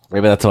shot.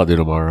 Maybe that's what I'll do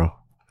tomorrow.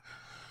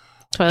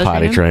 Toilet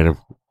potty train him.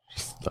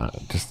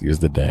 Just use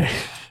the day.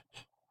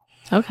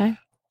 Okay.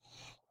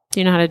 Do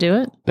you know how to do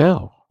it?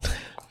 No.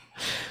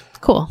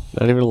 Cool.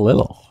 Not even a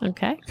little.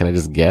 Okay. Can I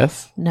just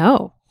guess?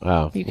 No.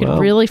 Oh, you could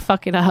really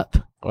fuck it up,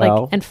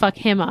 well, and fuck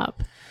him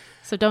up.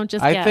 So don't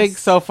just I guess. think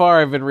so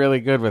far I've been really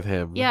good with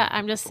him. Yeah,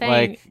 I'm just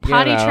saying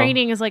potty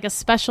training is a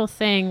special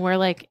thing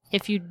where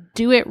if you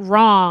do it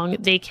wrong,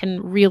 they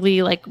can really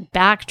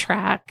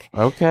backtrack.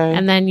 Okay.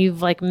 And then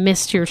you've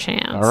missed your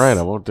chance. All right,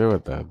 I won't do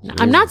it then.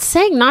 I'm not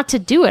saying not to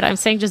do it. I'm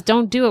saying just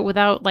don't do it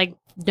without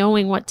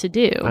knowing what to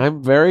do.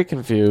 I'm very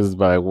confused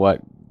by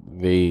what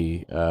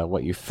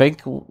you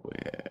think,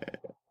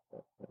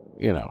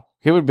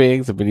 human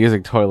beings have been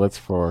using toilets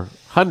for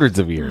hundreds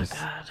of years. Oh,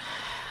 God.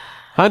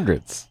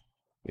 Hundreds.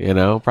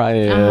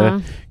 Probably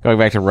going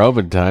back to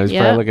Roman times,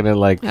 probably looking at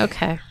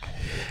okay.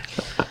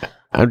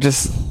 I'm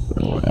just,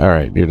 all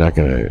right, you're not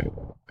going to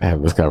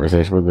have this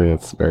conversation with me.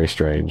 It's very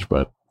strange,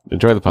 but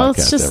enjoy the podcast. Well,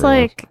 it's just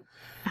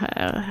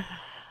everyone.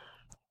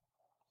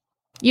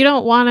 You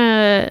don't want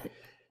to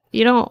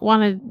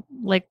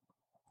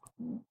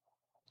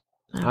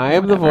I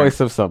am the voice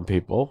of some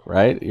people,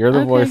 right? You're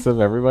the voice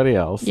of everybody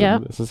else. Yeah.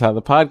 This is how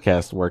the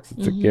podcast works.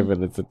 It's a give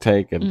and it's a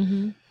take.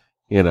 And,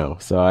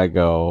 so I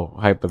go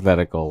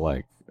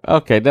hypothetical,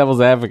 okay,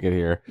 devil's advocate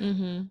here.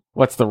 Mm-hmm.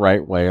 What's the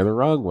right way or the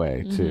wrong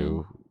way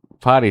to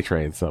potty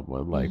train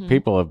someone?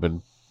 People have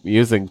been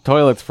using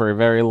toilets for a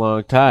very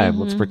long time.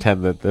 Let's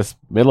pretend that this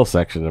middle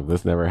section of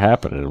this never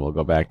happened, and we'll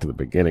go back to the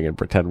beginning and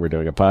pretend we're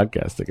doing a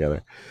podcast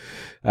together.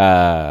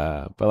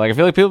 But I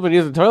feel like people have been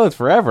using toilets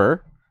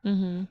forever.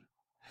 Mm-hmm.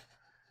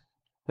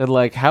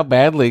 And how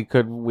badly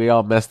could we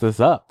all mess this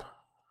up?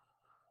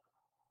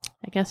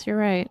 I guess you're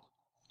right.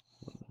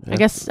 I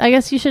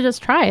guess you should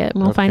just try it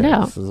and we'll find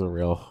out.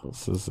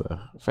 This is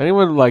if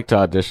anyone would like to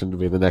audition to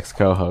be the next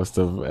co-host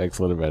of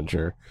Excellent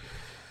Adventure,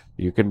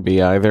 you can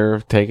be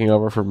either taking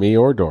over for me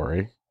or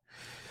Dory.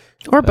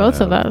 Or both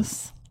of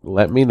us.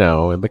 Let me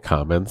know in the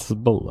comments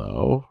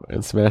below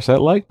and smash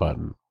that like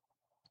button.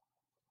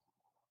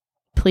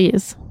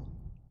 Please.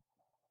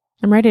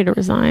 I'm ready to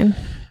resign.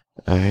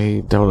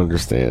 I don't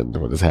understand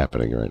what is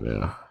happening right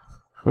now.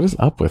 What is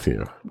up with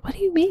you? What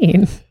do you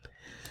mean?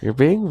 You're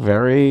being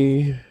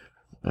very...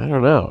 I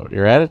don't know.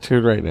 Your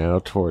attitude right now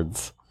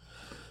towards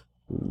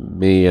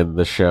me and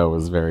the show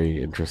is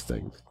very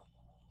interesting.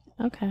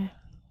 Okay.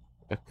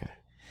 Okay.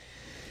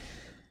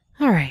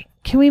 All right.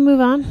 Can we move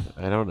on?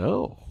 I don't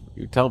know.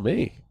 You tell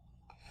me.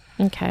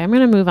 Okay. I'm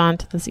going to move on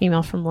to this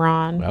email from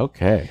Ron.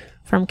 Okay.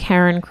 From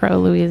Karen Crow,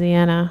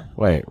 Louisiana.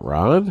 Wait,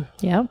 Ron?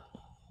 Yep.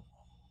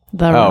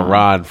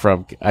 Ron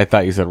from... I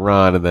thought you said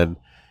Ron, and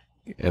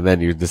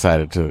then you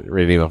decided to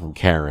read an email from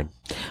Karen.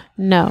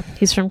 No,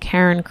 he's from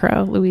Karen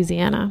Crow,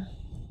 Louisiana.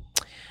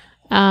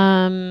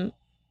 All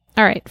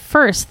right.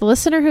 First, the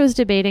listener who is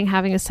debating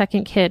having a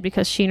second kid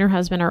because she and her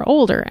husband are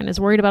older and is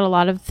worried about a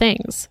lot of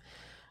things.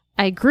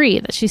 I agree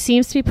that she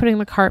seems to be putting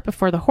the cart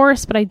before the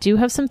horse, but I do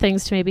have some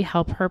things to maybe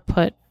help her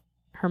put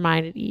her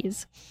mind at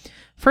ease.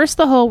 First,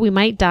 the whole we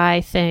might die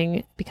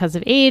thing because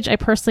of age, I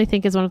personally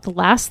think is one of the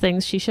last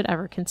things she should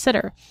ever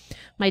consider.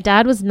 My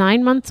dad was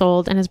 9 months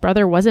old and his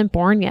brother wasn't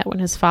born yet when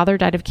his father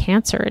died of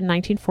cancer in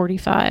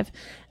 1945,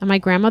 and my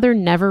grandmother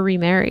never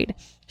remarried.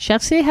 She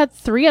actually had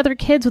 3 other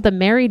kids with a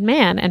married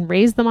man and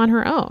raised them on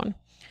her own.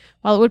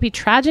 While it would be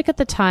tragic at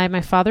the time, my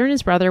father and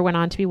his brother went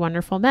on to be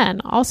wonderful men.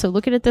 Also,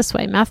 look at it this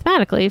way.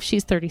 Mathematically, if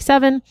she's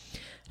 37,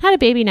 had a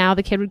baby now,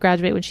 the kid would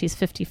graduate when she's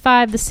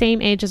 55, the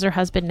same age as her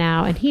husband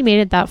now, and he made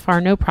it that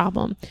far, no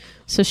problem.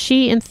 So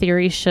she, in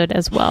theory, should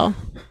as well.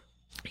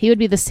 He would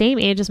be the same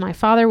age as my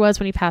father was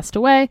when he passed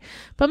away,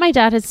 but my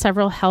dad had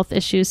several health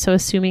issues, so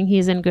assuming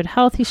he's in good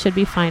health, he should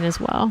be fine as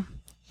well.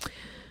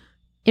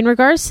 In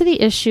regards to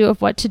the issue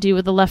of what to do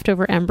with the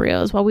leftover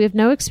embryos, while we have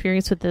no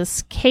experience with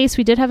this case,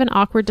 we did have an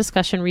awkward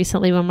discussion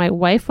recently when my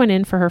wife went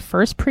in for her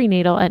first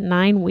prenatal at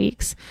 9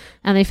 weeks,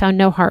 and they found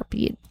no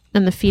heartbeat,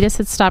 and the fetus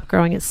had stopped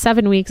growing at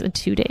 7 weeks and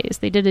 2 days.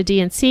 They did a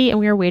D&C, and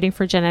we were waiting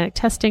for genetic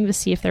testing to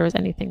see if there was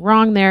anything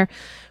wrong there,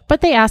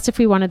 but they asked if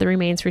we wanted the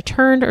remains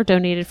returned or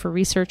donated for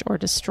research or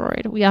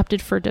destroyed. We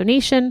opted for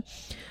donation,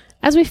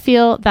 as we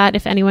feel that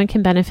if anyone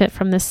can benefit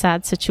from this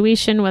sad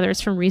situation, whether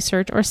it's from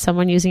research or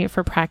someone using it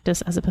for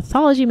practice as a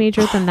pathology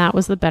major, then that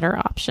was the better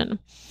option.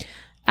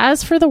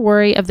 As for the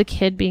worry of the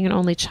kid being an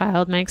only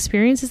child, my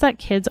experience is that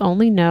kids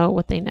only know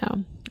what they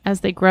know.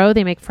 As they grow,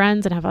 they make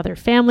friends and have other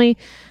family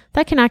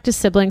that can act as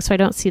siblings, so I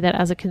don't see that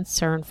as a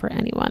concern for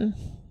anyone.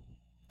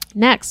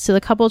 Next, to the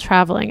couple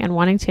traveling and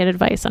wanting to get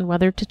advice on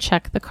whether to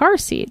check the car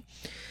seat.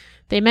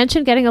 They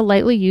mentioned getting a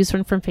lightly used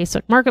one from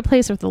Facebook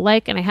Marketplace or the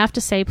like, and I have to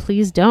say,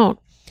 please don't.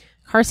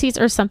 Car seats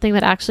are something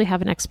that actually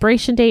have an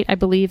expiration date. I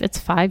believe it's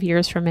 5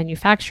 years from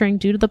manufacturing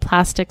due to the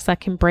plastics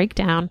that can break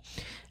down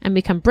and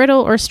become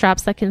brittle, or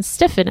straps that can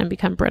stiffen and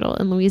become brittle.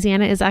 In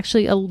Louisiana, it is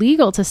actually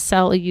illegal to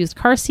sell a used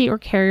car seat or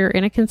carrier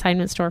in a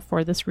consignment store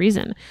for this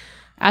reason.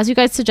 As you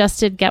guys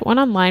suggested, get one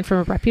online from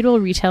a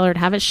reputable retailer and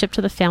have it shipped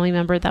to the family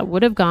member that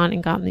would have gone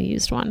and gotten the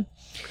used one.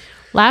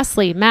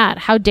 Lastly, Matt,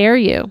 how dare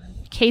you?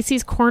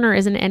 Casey's Corner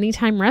is an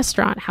anytime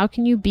restaurant. How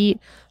can you beat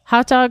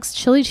hot dogs,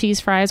 chili cheese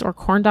fries, or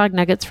corn dog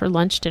nuggets for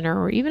lunch,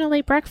 dinner, or even a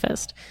late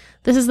breakfast?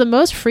 This is the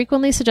most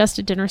frequently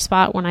suggested dinner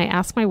spot when I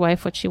ask my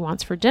wife what she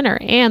wants for dinner.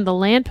 And the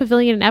Land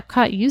Pavilion in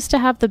Epcot used to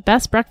have the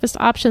best breakfast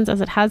options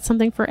as it had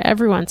something for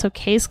everyone, so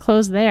case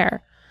closed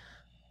there.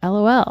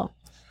 LOL.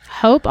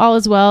 Hope all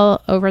is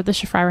well over at the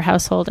Shafriver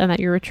household and that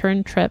your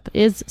return trip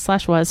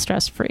is/was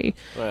stress-free.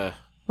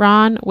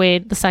 Ron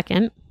Wade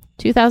II,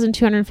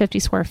 2,250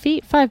 square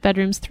feet, 5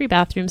 bedrooms, 3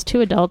 bathrooms, 2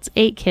 adults,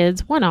 8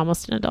 kids, 1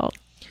 almost an adult.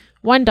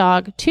 1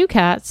 dog, 2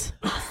 cats,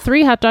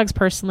 3 hot dogs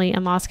personally,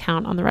 and lost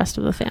count on the rest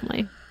of the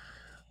family.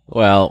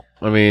 Well,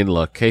 I mean,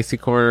 look, Casey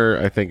Corner,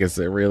 I think is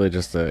really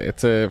just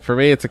for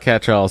me, it's a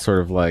catch-all sort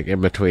of like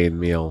in-between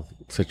meal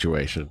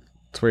situation.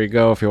 It's where you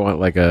go if you want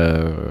like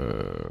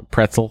a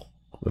pretzel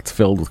that's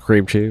filled with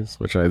cream cheese,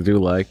 which I do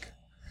like.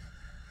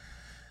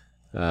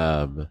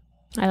 I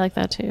like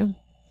that too.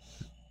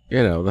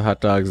 You know, the hot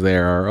dogs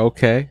there are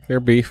okay. They're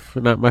beef,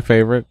 not my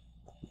favorite.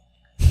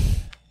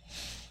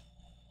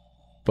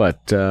 But,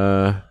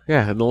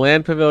 yeah, in the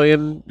Land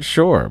Pavilion,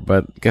 sure.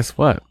 But guess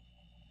what?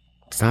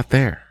 It's not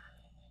there.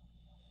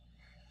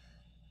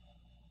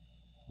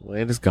 The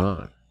land is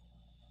gone.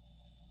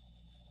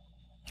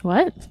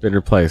 What? It's been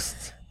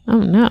replaced. Oh,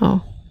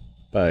 no.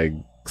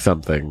 By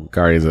something.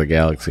 Guardians of the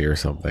Galaxy or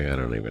something. I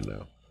don't even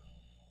know.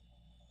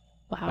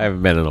 Wow. I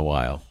haven't been in a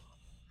while.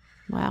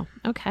 Wow.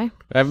 Okay.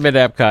 I haven't been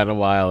to Epcot in a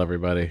while,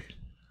 everybody.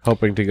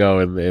 Hoping to go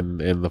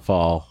in the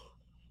fall.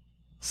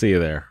 See you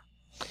there.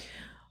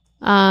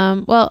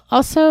 Well,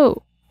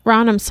 also,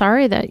 Ron, I'm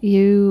sorry that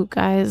you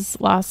guys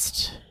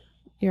lost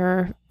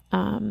your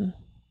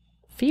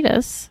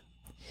fetus.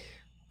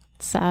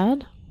 It's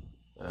sad.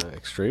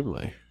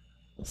 Extremely.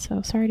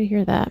 So sorry to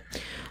hear that.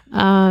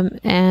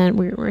 And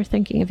we're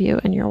thinking of you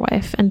and your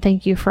wife, and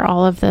thank you for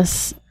all of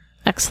this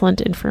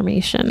excellent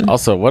information.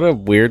 Also, what a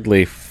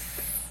weirdly,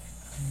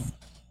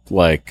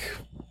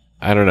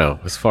 I don't know,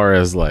 as far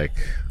as like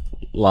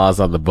laws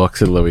on the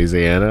books in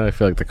Louisiana, I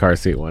feel like the car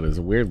seat one is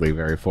weirdly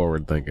very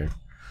forward thinking.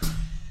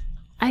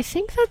 I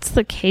think that's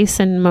the case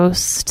in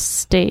most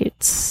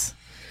states.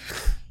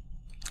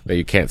 That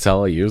you can't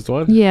sell a used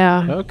one?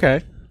 Yeah.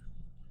 Okay.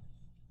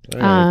 All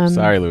right.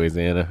 Sorry,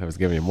 Louisiana. I was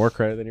giving you more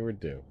credit than you were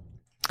due.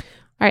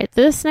 All right,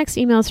 this next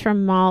email is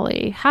from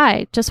Molly.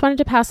 Hi, just wanted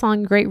to pass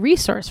along a great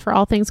resource for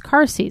all things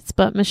car seats,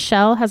 but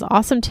Michelle has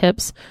awesome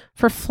tips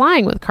for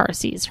flying with car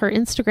seats. Her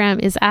Instagram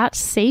is at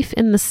Safe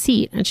in the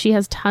Seat, and she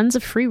has tons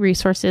of free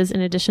resources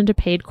in addition to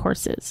paid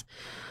courses.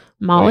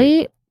 Molly...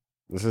 Wait,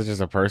 this is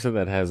just a person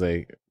that has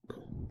a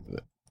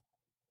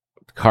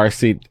car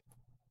seat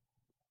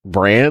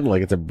brand?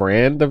 Like it's a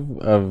brand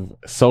of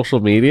social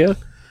media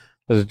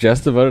that's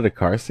just devoted to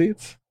car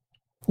seats?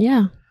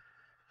 Yeah.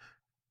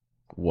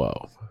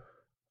 Whoa.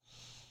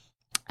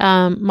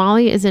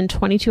 Molly is in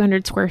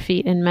 2,200 square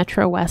feet in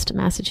Metro West,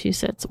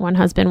 Massachusetts. One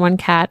husband, one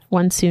cat,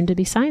 one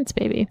soon-to-be science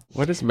baby.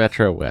 What is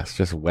Metro West?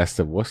 Just west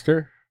of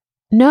Worcester?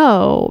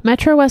 No,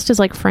 Metro West is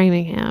like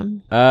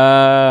Framingham.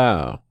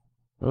 Oh,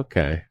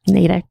 okay.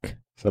 Natick.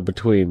 So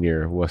between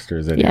your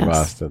Worcesters and your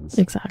Bostons.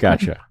 Exactly.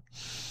 Gotcha.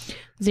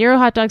 0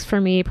 hot dogs for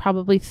me,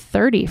 probably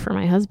 30 for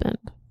my husband.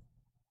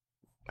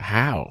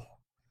 How?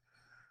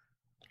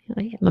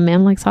 The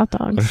man likes hot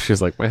dogs.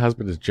 She's like, my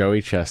husband is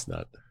Joey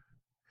Chestnut.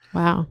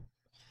 Wow.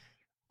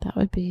 That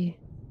would be...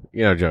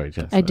 You know Joey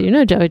Chestnut. I do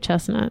know Joey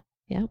Chestnut.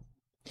 Yeah.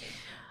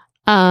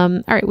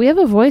 All right, we have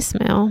a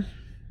voicemail.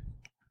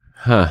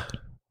 Huh.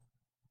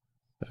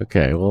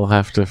 Okay, we'll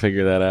have to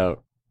figure that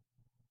out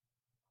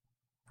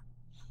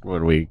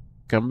when we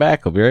come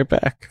back. We'll be right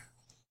back.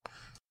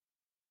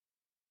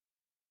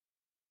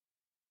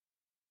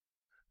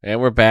 And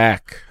we're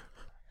back.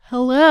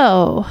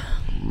 Hello.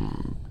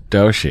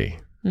 Doshi.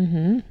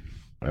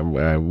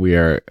 Mm-hmm. We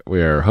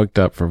are hooked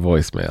up for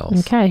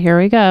voicemails. Okay, here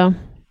we go.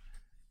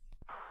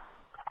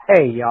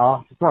 Hey,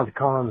 y'all. Just wanted to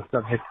call on the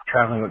subject of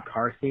traveling with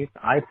car seats.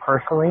 I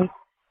personally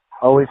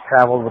always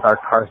traveled with our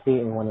car seat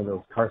in one of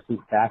those car seat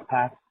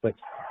backpacks, which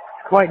is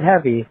quite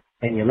heavy,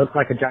 and you look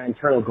like a giant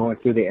turtle going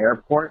through the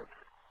airport.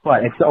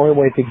 But it's the only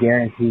way to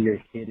guarantee your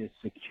kid is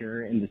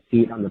secure in the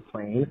seat on the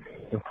plane.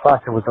 And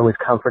plus, it was always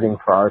comforting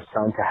for our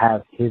son to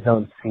have his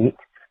own seat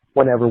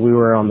whenever we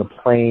were on the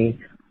plane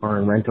or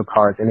in rental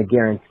cars, and it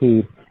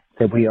guaranteed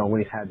that we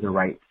always had the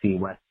right seat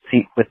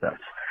with us.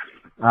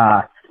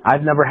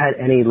 I've never had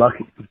any luck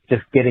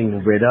just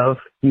getting rid of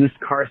used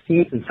car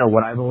seats, and so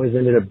what I've always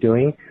ended up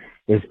doing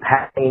is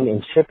packing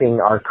and shipping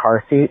our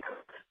car seats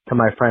to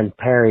my friend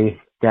Perry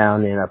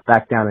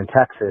back down in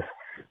Texas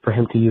for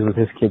him to use with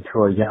his kids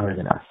who are younger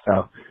than us.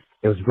 So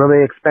it was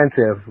really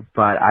expensive,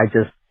 but I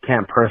just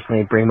can't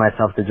personally bring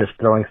myself to just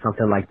throwing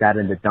something like that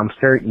in the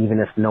dumpster, even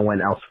if no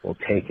one else will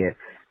take it.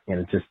 And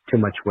it's just too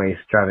much waste,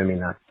 driving me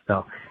nuts.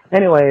 So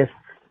anyways,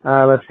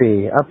 let's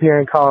see. Up here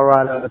in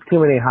Colorado, too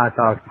many hot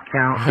dogs to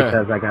count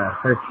because I got a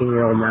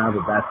 13-year-old now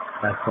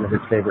that's one of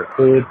his favorite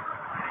foods.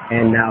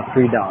 And now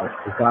 $3.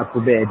 So God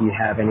forbid you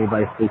have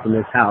anybody sleep in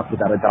this house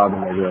without a dog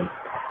in their room.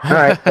 All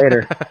right,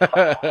 later.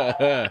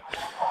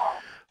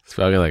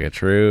 Spoken like a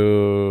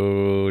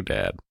true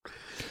dad.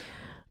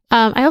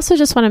 I also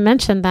just want to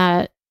mention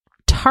that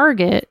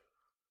Target,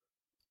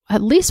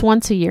 at least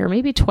once a year,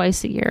 maybe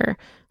twice a year,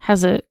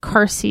 has a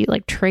car seat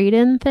like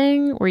trade-in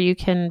thing where you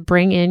can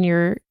bring in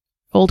your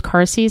old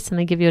car seats and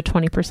they give you a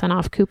 20%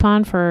 off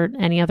coupon for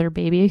any other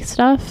baby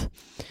stuff.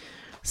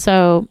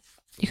 So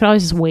you could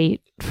always just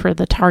wait for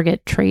the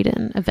Target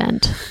trade-in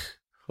event.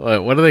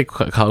 What do they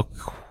call?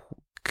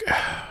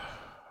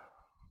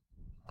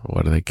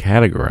 What do they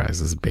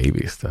categorize as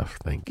baby stuff?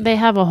 They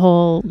have a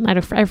whole,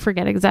 I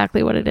forget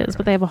exactly what it is,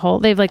 but they have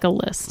like a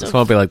list. This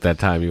won't be like that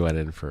time you went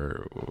in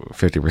for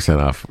 50%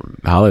 off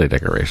holiday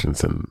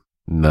decorations and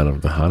none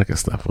of the Hanukkah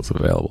stuff was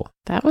available.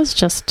 That was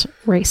just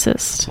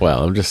racist.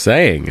 Well, I'm just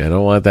saying, I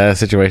don't want that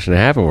situation to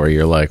happen where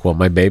you're like, well,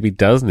 my baby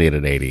does need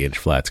an 80-inch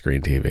flat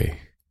screen TV.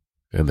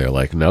 And they're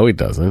like, no, he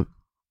doesn't.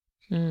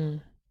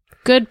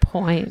 Good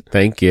point.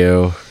 Thank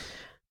you.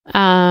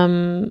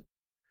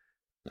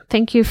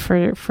 Thank you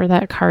for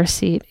that car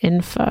seat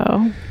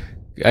info.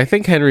 I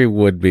think Henry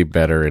would be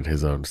better in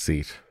his own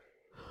seat.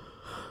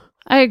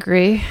 I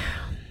agree.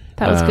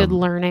 That was good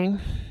learning.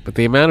 But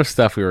the amount of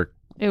stuff we were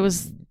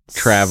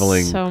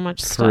traveling so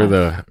much through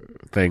stuff. the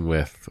thing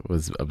with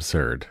was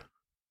absurd.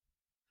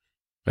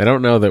 I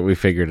don't know that we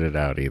figured it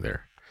out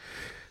either.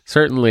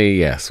 Certainly,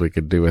 yes, we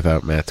could do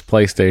without Matt's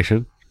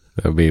PlayStation.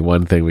 That would be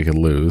one thing we could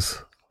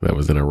lose. That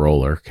was in a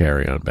roller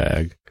carry-on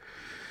bag.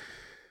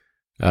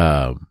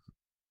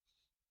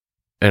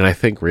 And I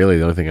think really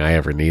the only thing I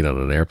ever need on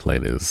an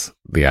airplane is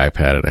the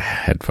iPad and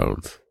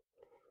headphones.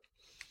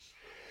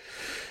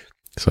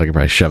 So I could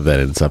probably shove that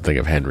in something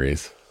of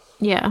Henry's.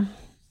 Yeah.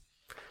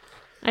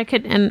 I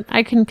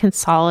can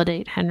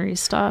consolidate Henry's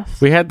stuff.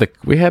 We had the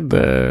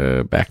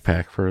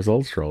backpack for his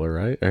old stroller,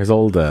 right? Or his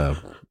old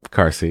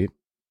car seat.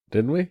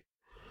 didn't we?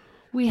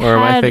 We Or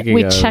am I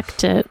thinking of-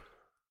 checked it.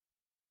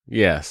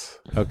 Yes.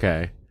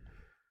 Okay.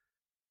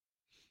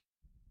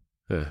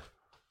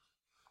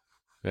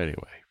 Anyway.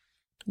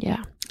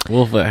 Yeah.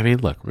 Well, I mean,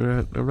 look,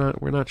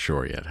 we're not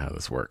sure yet how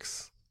this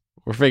works.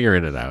 We're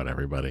figuring it out,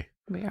 everybody.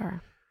 We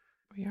are.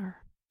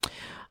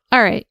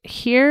 All right.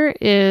 Here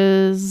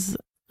is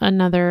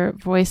another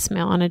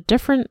voicemail on a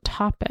different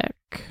topic.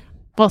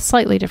 Well,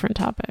 slightly different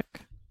topic.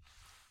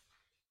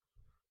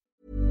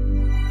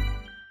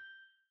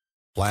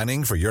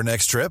 Planning for your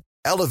next trip?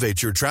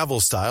 Elevate your travel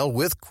style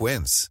with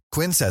Quince.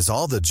 Quince has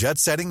all the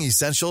jet-setting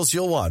essentials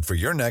you'll want for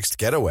your next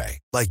getaway,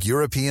 like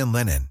European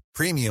linen,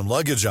 premium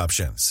luggage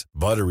options,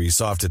 buttery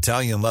soft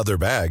Italian leather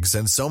bags,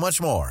 and so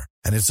much more.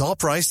 And it's all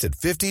priced at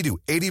 50 to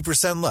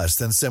 80% less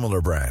than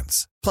similar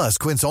brands. Plus,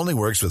 Quince only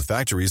works with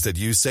factories that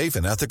use safe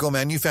and ethical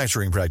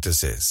manufacturing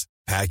practices.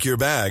 Pack your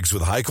bags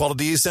with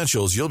high-quality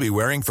essentials you'll be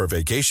wearing for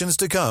vacations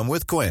to come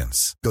with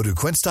Quince. Go to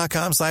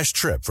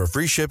quince.com/trip for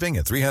free shipping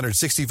and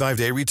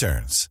 365-day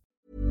returns.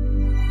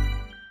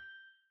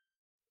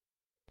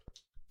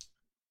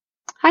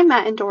 Hi,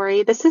 Matt and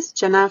Dory. This is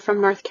Jenna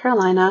from North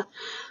Carolina.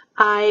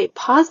 I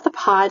paused the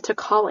pod to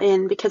call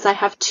in because I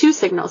have two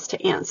signals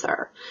to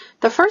answer.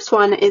 The first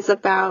one is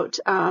about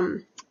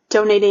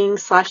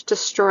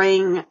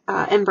donating/destroying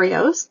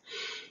embryos.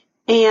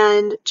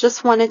 And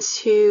just wanted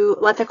to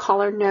let the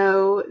caller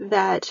know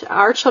that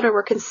our children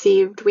were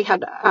conceived. We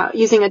had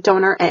using a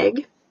donor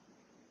egg.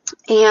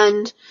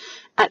 And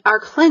at our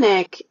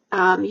clinic,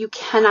 you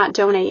cannot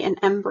donate an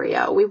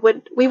embryo. We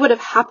would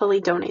have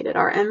happily donated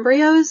our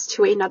embryos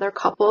to another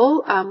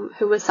couple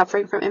who was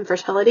suffering from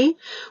infertility.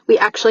 We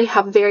actually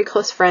have very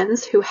close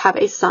friends who have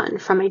a son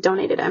from a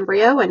donated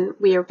embryo, and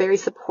we are very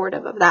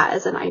supportive of that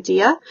as an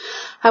idea.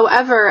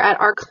 However, at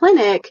our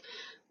clinic,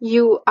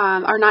 you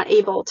are not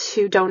able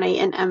to donate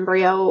an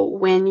embryo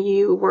when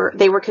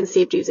they were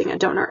conceived using a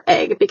donor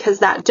egg, because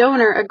that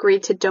donor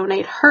agreed to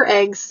donate her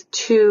eggs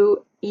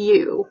to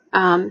you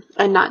and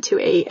not to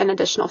an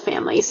additional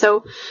family.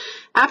 So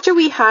after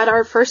we had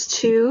our first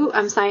two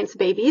science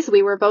babies,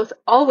 we were both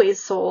always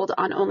sold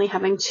on only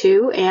having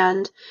two,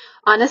 and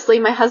honestly,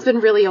 my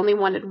husband really only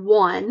wanted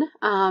one.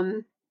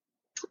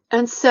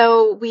 And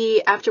so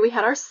after we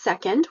had our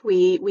second,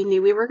 we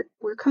knew we were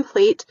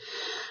complete.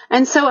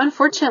 And so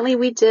unfortunately,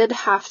 we did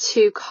have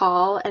to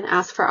call and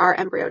ask for our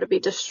embryo to be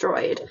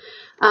destroyed.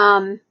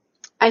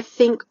 I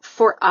think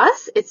for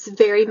us, it's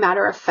very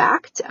matter of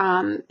fact.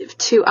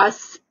 To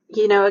us,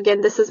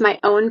 again, this is my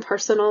own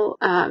personal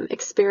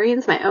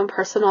experience, my own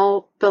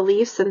personal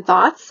beliefs and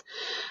thoughts,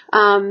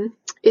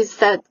 is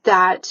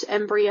that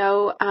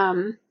embryo,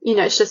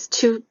 it's just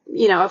two,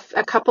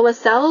 a couple of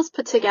cells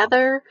put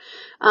together.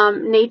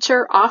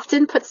 Nature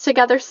often puts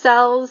together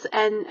cells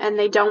and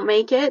they don't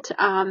make it.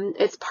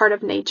 It's part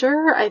of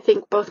nature. I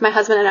think both my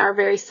husband and I are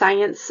very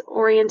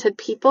science-oriented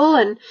people,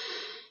 and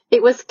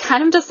it was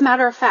kind of just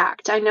matter of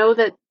fact. I know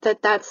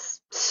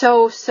that's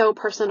so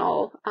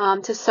personal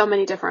to so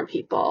many different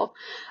people.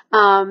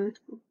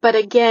 But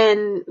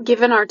again,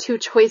 given our two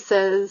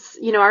choices,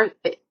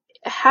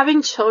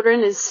 having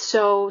children is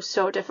so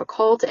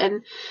difficult,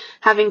 and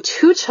having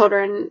two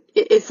children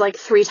is like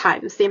 3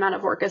 times the amount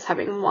of work as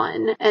having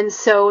one. And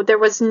so there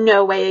was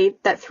no way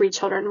that 3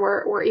 children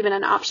were even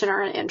an option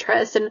or an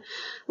interest. And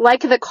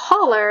like the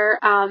caller,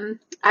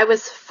 I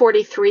was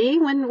 43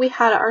 when we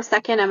had our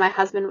second, and my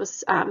husband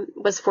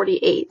was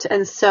 48.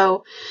 And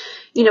so,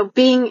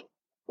 being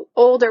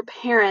older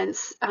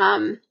parents,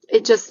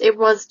 it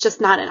was just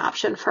not an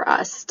option for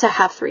us to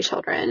have 3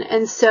 children.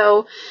 And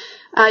so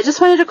I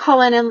just wanted to call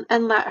in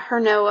and let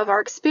her know of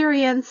our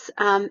experience.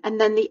 And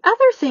then the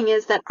other thing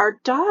is that our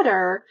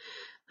daughter,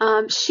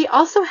 she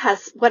also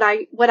has what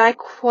I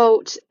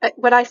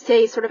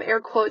say sort of air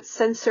quotes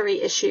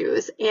sensory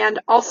issues, and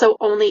also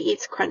only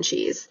eats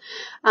crunchies.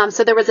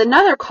 So there was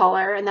another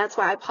caller, and that's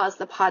why I paused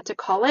the pod to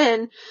call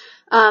in,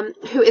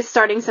 who is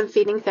starting some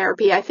feeding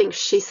therapy. I think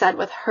she said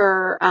with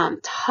her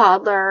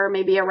toddler,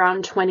 maybe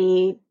around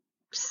 20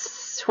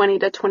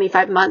 to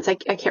 25 months. I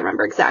can't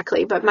remember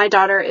exactly, but my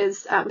daughter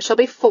is, she'll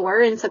be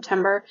 4 in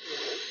September.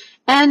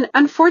 And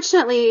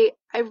unfortunately,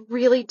 I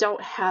really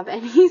don't have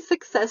any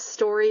success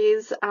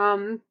stories.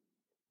 All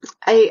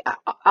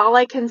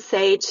I can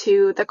say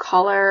to the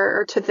caller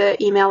or to the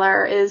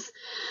emailer is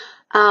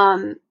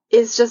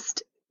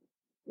just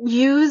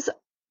use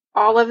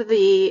all of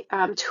the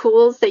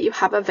tools that you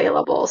have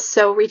available.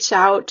 So reach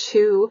out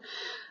to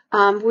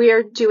we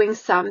are doing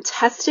some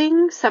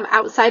testing, some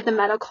outside the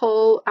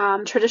medical,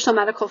 traditional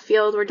medical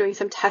field. We're doing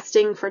some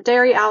testing for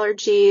dairy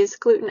allergies,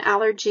 gluten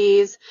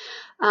allergies.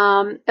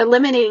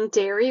 Eliminating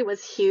dairy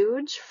was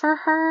huge for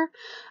her.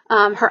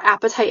 Her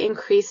appetite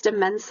increased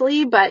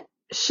immensely, but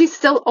she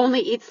still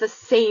only eats the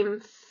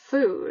same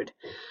food.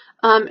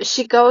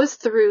 She goes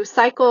through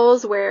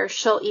cycles where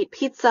she'll eat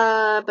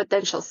pizza, but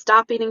then she'll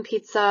stop eating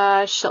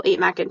pizza. She'll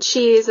eat mac and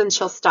cheese and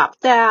she'll stop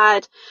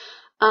that.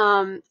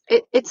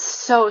 It's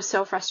so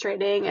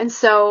frustrating. And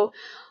so,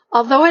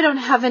 although I don't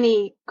have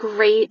any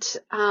great,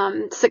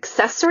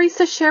 success stories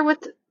to share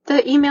with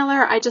the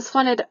emailer, I just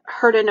wanted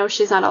her to know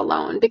she's not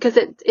alone, because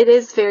it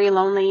is very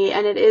lonely,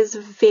 and it is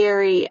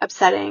very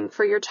upsetting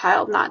for your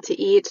child not to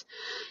eat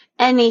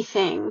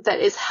anything that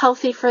is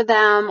healthy for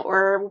them,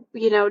 or,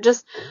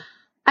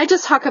 I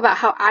just talk about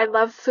how I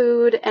love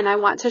food and I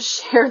want to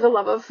share the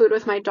love of food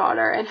with my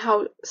daughter, and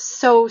how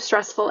so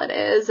stressful it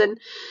is, and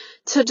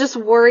to just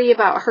worry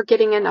about her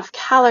getting enough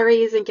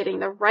calories and getting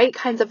the right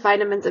kinds of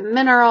vitamins and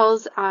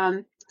minerals.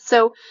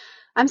 So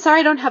I'm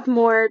sorry I don't have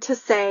more to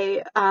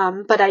say,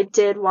 but I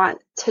did want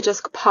to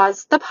just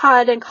pause the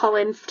pod and call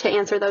in to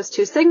answer those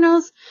 2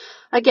 signals.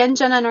 Again,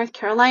 Jenna, North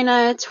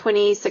Carolina,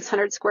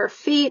 2,600 square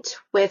feet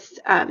with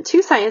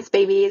 2 science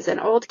babies, an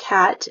old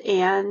cat,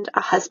 and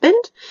a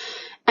husband.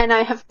 And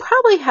I have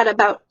probably had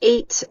about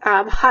 8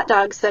 hot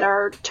dogs that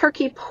are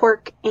turkey,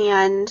 pork,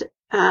 and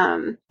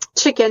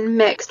chicken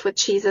mixed with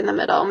cheese in the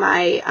middle.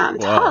 My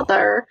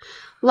toddler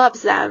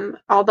loves them,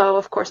 although,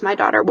 of course, my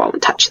daughter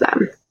won't touch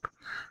them.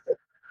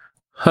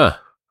 Huh.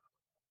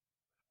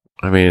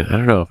 I mean, I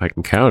don't know if I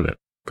can count it,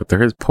 but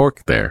there is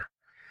pork there.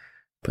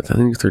 But I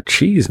think there's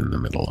cheese in the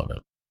middle of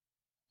it.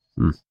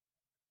 I'll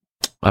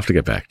have to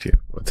get back to you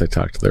once I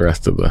talk to the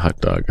rest of the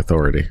hot dog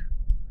authority.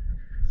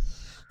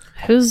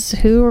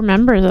 Who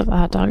remembers of the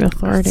hot dog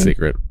authority? It's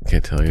secret.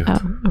 Can't tell you.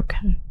 Oh,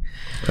 okay.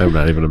 I'm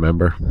not even a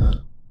member.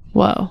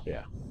 Whoa.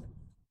 Yeah.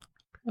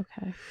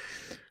 Okay.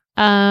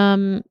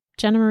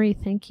 Jenna Marie,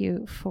 thank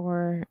you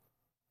for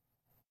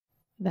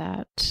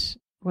that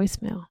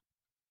voicemail.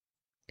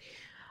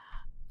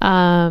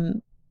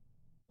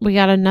 We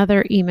got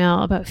another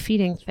email about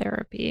feeding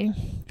therapy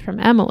from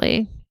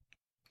Emily,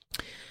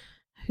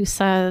 who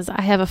says,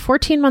 I have a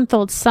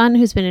 14-month-old son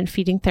who's been in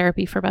feeding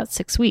therapy for about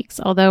 6 weeks.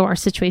 Although our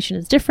situation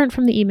is different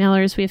from the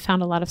emailers, we have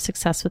found a lot of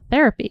success with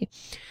therapy.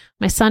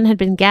 My son had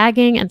been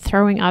gagging and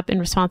throwing up in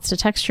response to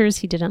textures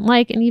he didn't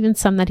like, and even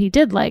some that he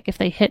did like if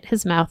they hit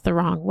his mouth the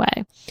wrong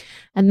way.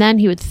 And then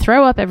he would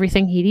throw up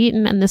everything he'd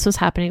eaten, and this was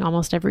happening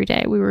almost every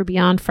day. We were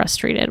beyond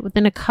frustrated.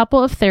 Within a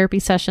couple of therapy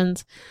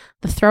sessions,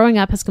 the throwing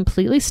up has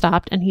completely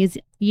stopped, and he's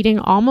eating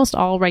almost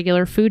all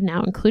regular food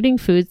now, including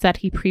foods that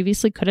he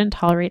previously couldn't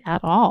tolerate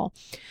at all.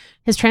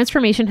 His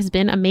transformation has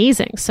been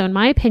amazing. So in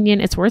my opinion,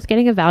 it's worth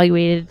getting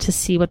evaluated to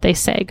see what they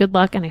say. Good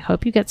luck, and I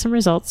hope you get some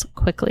results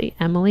quickly.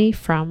 Emily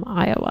from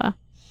Iowa.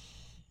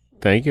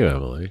 Thank you,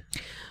 Emily.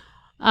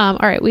 All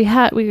right. We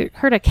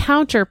heard a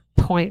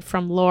counterpoint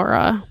from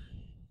Laura.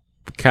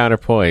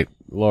 Counterpoint.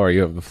 Laura,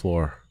 you have the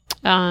floor.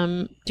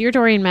 Dear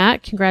Dory and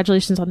Matt,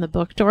 congratulations on the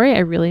book, Dory. I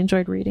really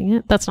enjoyed reading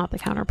it. That's not the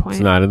counterpoint.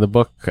 It's not in the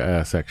book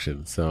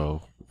section,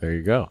 so there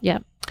you go. Yeah.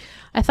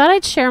 I thought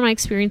I'd share my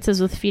experiences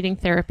with feeding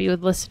therapy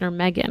with listener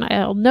Megan.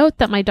 I'll note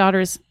that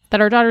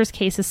our daughter's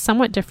case is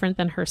somewhat different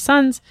than her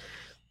son's,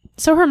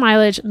 so her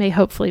mileage may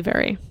hopefully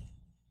vary.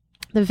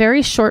 The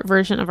very short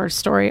version of our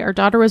story, our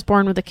daughter was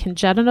born with a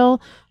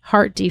congenital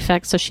heart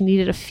defect, so she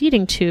needed a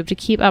feeding tube to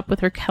keep up with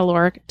her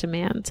caloric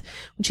demands.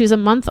 When she was a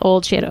month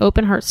old, she had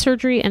open heart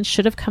surgery and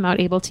should have come out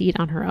able to eat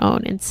on her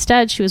own.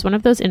 Instead, she was one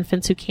of those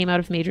infants who came out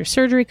of major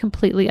surgery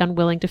completely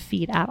unwilling to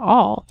feed at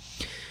all.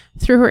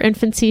 Through her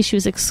infancy, she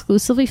was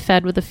exclusively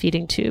fed with a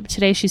feeding tube.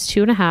 Today, she's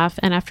 2.5,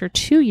 and after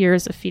 2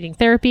 years of feeding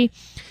therapy,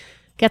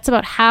 gets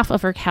about half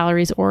of her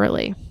calories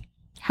orally.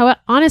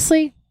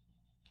 Honestly,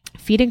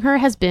 feeding her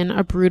has been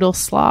a brutal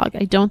slog.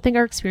 I don't think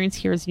our experience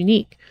here is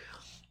unique.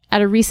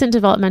 At a recent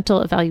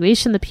developmental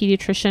evaluation, the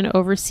pediatrician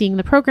overseeing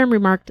the program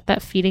remarked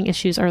that feeding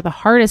issues are the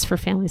hardest for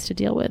families to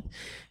deal with.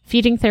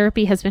 Feeding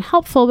therapy has been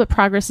helpful, but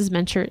progress is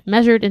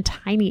measured in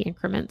tiny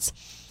increments.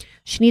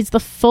 She needs the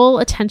full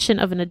attention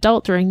of an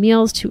adult during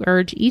meals to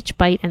urge each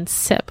bite and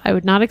sip. I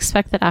would not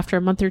expect that after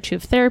a month or 2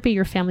 of therapy,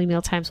 your family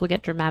meal times will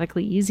get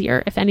dramatically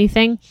easier. If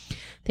anything,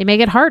 they may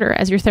get harder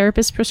as your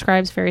therapist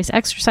prescribes various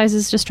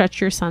exercises to stretch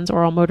your son's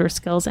oral motor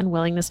skills and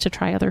willingness to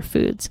try other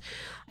foods.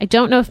 I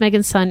don't know if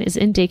Megan's son is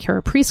in daycare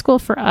or preschool.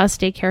 For us,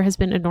 daycare has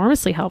been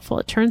enormously helpful.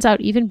 It turns out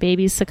even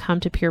babies succumb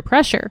to peer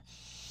pressure.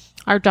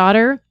 Our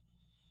daughter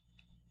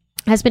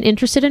has been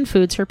interested in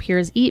foods her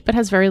peers eat, but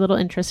has very little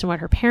interest in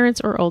what her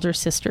parents or older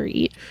sister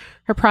eat.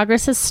 Her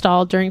progress has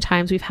stalled during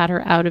times we've had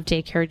her out of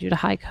daycare due to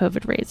high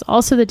COVID rates.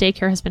 Also, the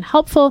daycare has been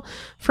helpful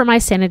for my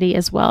sanity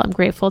as well. I'm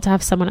grateful to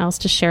have someone else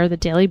to share the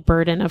daily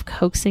burden of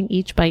coaxing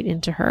each bite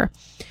into her.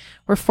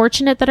 We're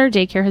fortunate that our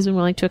daycare has been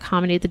willing to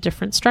accommodate the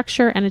different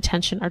structure and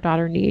attention our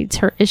daughter needs.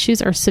 Her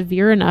issues are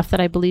severe enough that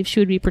I believe she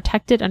would be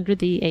protected under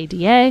the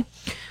ADA,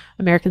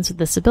 Americans with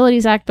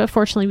Disabilities Act, but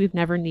fortunately we've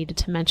never needed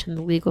to mention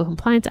the legal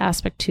compliance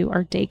aspect to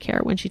our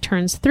daycare. When she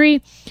turns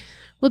 3,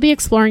 we'll be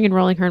exploring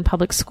enrolling her in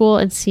public school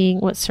and seeing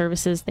what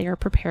services they are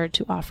prepared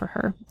to offer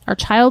her. Our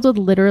child would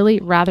literally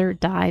rather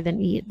die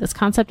than eat. This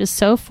concept is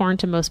so foreign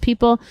to most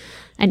people,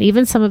 and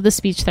even some of the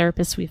speech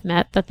therapists we've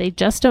met, that they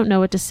just don't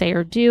know what to say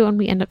or do, and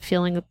we end up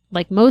feeling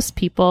like most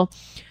people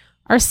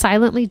are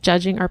silently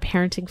judging our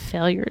parenting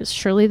failures.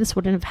 Surely this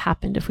wouldn't have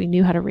happened if we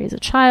knew how to raise a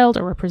child,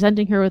 or were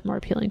presenting her with more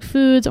appealing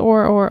foods,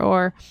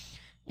 or.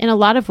 In a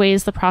lot of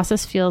ways, the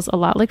process feels a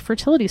lot like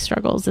fertility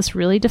struggles. This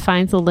really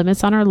defines the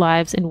limits on our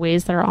lives in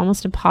ways that are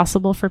almost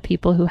impossible for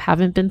people who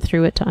haven't been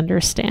through it to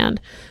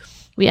understand.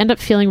 We end up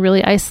feeling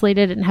really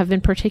isolated and have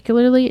been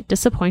particularly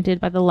disappointed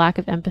by the lack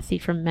of empathy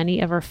from many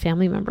of our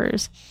family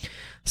members.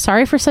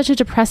 Sorry for such a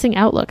depressing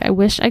outlook. I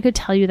wish I could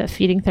tell you that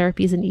feeding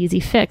therapy is an easy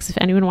fix. If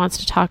anyone wants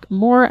to talk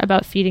more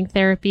about feeding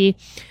therapy,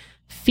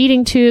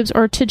 feeding tubes,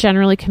 or to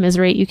generally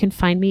commiserate, you can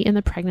find me in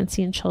the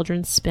Pregnancy and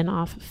Children's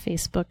spin-off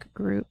Facebook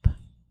group.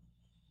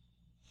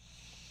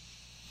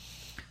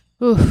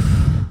 Oof.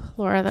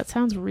 Laura, that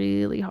sounds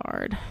really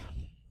hard.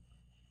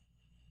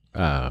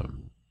 Yeah,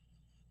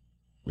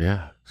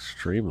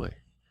 extremely.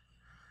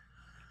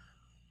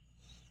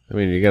 I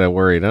mean, you gotta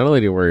worry. Not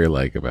only do you worry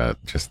like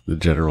about just the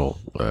general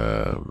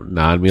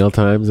non-meal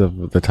times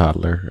of the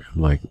toddler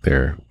and like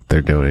they're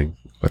doing,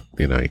 but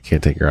you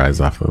can't take your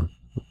eyes off them.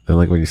 And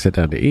like when you sit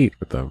down to eat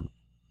with them,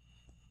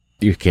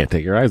 you can't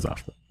take your eyes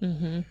off them.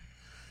 Mm-hmm.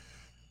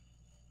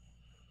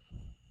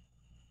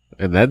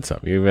 And then some.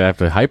 You even have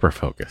to hyper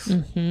focus.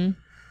 Mm-hmm.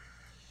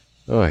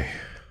 Oy.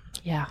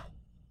 Yeah.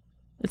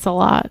 It's a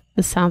lot.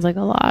 This sounds like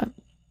a lot.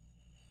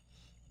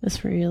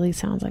 This really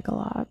sounds like a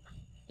lot.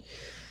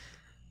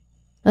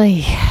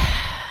 Oy.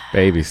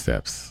 Baby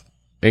steps.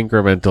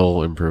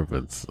 Incremental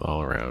improvements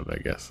all around, I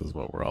guess, is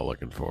what we're all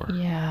looking for.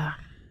 Yeah.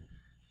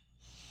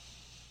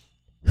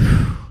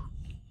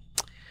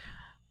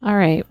 All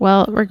right.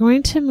 Well, we're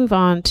going to move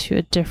on to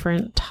a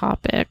different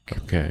topic.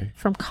 Okay.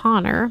 From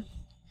Connor,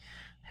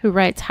 who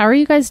writes, how are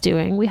you guys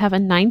doing? We have a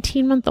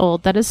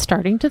 19-month-old that is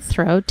starting to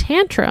throw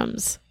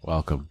tantrums.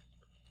 Welcome.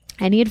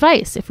 Any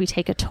advice? If we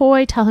take a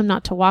toy, tell him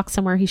not to walk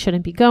somewhere he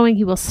shouldn't be going,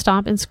 he will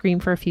stomp and scream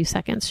for a few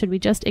seconds. Should we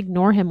just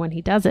ignore him when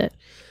he does it?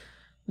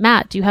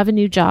 Matt, do you have a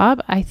new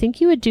job? I think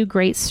you would do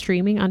great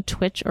streaming on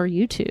Twitch or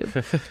YouTube.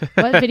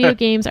 What video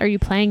games are you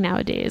playing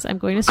nowadays? I'm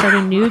going to start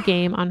a new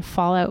game on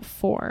Fallout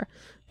 4.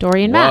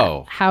 Dory and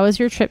Matt, how is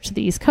your trip to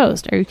the East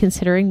Coast? Are you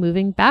considering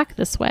moving back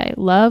this way?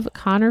 Love,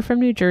 Connor from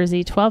New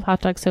Jersey, 12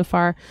 hot dogs so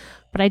far,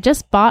 but I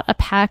just bought a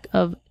pack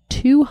of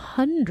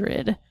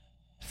 200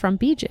 from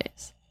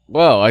BJ's.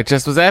 Whoa, I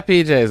just was at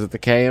BJ's at the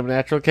KM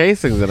Natural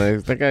Casings, and I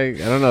think I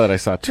don't know that I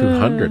saw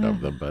 200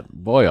 of them, but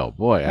boy, oh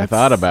boy, I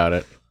thought about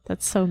it.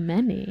 That's so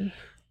many.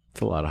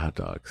 It's a lot of hot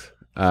dogs.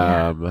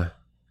 Yeah.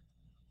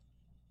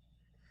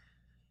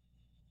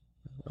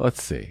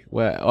 Let's see.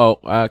 Well,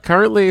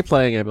 currently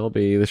playing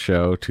MLB The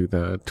Show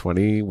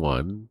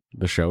 2021.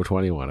 The Show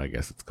 21, I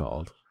guess it's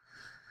called.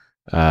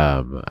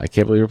 I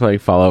can't believe you're playing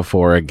Fallout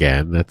 4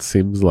 again. That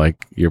seems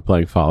like you're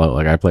playing Fallout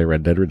like I play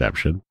Red Dead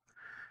Redemption,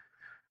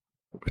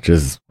 which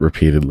is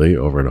repeatedly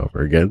over and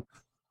over again.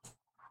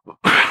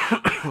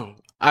 I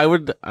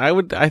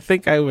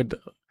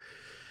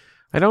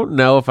don't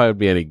know if I would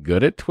be any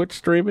good at Twitch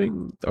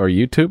streaming or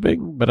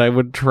YouTubing, but I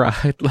would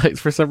try. Like,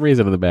 for some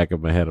reason in the back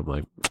of my head, I'm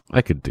like,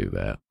 I could do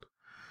that.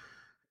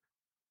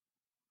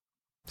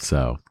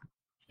 So,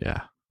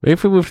 yeah. Maybe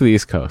if we move to the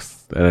East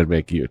Coast, then I'd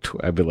make you.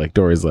 I'd be like,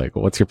 Dory's like,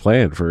 well, what's your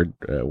plan for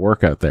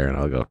work out there? And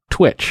I'll go,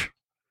 Twitch.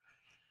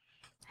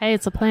 Hey,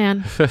 it's a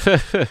plan.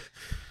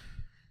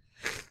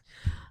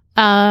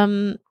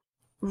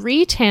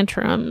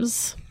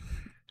 Re-tantrums.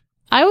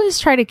 I always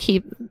try to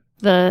keep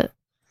the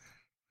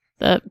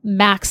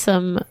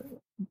maxim,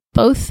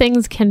 both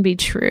things can be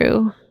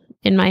true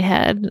in my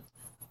head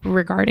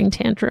regarding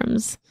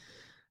tantrums.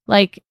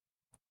 Like,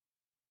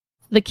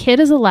 the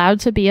kid is allowed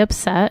to be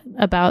upset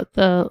about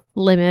the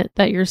limit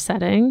that you're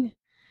setting,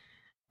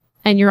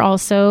 and you're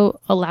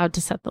also allowed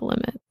to set the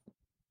limit.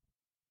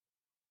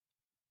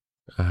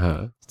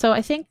 Uh-huh. So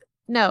I think,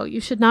 no, you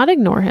should not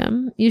ignore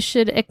him. You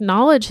should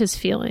acknowledge his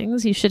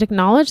feelings. You should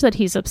acknowledge that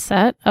he's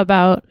upset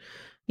about,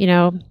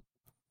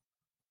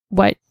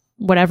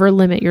 whatever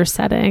limit you're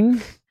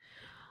setting,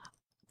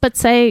 but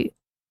say,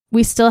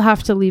 we still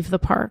have to leave the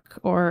park,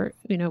 or,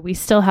 we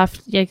still have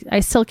to,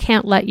 I still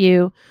can't let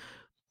you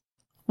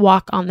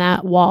walk on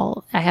that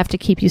wall. I have to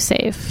keep you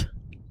safe.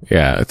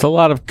 Yeah, it's a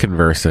lot of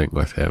conversing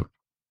with him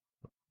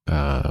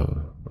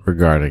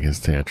regarding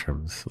his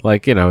tantrums.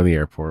 Like, in the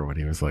airport when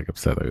he was like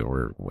upset that we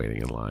were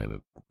waiting in line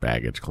at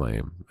baggage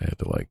claim. I had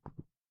to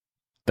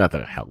not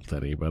that it helped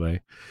any, but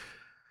I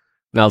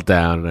knelt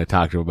down and I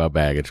talked to him about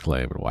baggage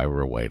claim and why we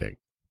were waiting,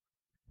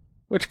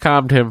 which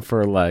calmed him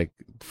for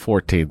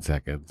 14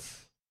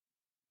 seconds.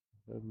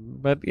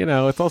 But,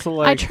 it's also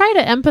like, I try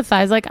to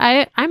empathize. Like,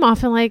 I'm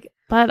often like,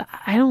 but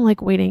I don't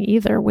like waiting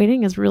either.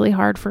 Waiting is really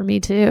hard for me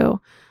too.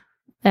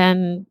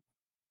 And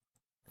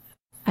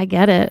I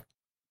get it.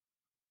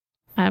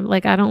 I'm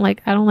like, I don't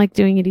like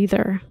doing it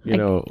either. You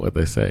know what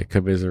they say,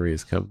 commisery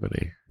is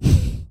company.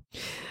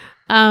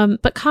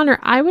 But Connor,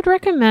 I would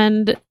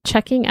recommend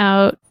checking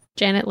out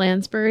Janet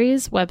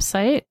Lansbury's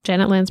website,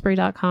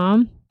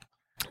 janetlansbury.com,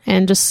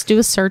 and just do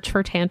a search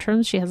for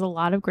tantrums. She has a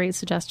lot of great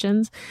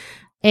suggestions.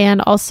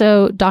 And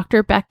also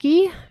Dr.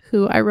 Becky,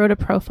 who I wrote a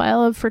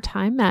profile of for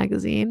Time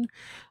magazine.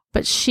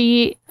 But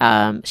she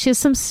has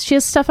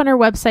stuff on her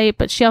website,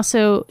 but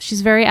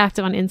she's very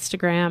active on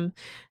Instagram,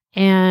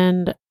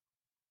 and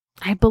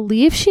I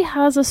believe she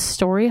has a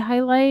story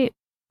highlight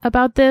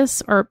about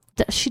this, or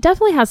she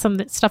definitely has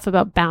some stuff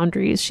about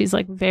boundaries. She's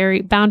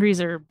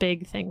boundaries are a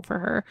big thing for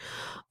her.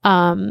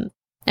 And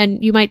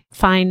you might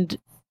find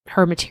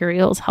her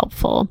material is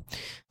helpful.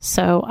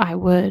 So I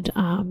would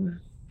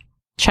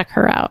check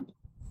her out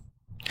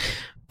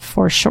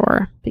for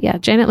sure. But yeah,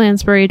 Janet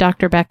Lansbury,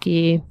 Dr.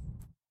 Becky,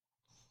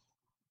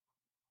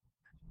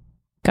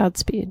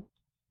 Godspeed.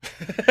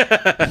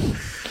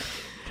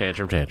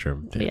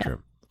 Tantrum. Yeah.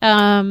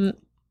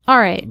 All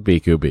right,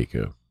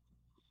 Biku.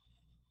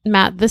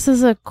 Matt, this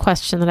is a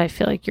question that I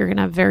feel like you're going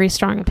to have very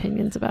strong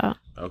opinions about.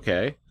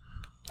 Okay.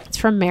 It's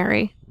from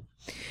Mary.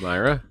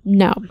 Myra?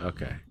 No.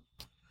 Okay.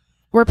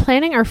 We're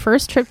planning our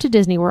first trip to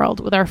Disney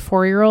World with our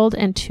 4-year-old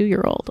and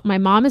 2-year-old. My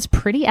mom is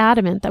pretty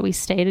adamant that we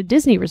stay at a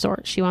Disney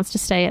resort. She wants to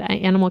stay at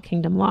Animal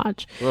Kingdom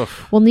Lodge.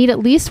 Oof. We'll need at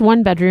least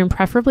 1 bedroom,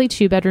 preferably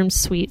 2-bedroom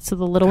suite, so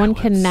the little one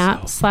can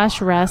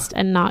nap/rest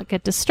and not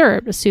get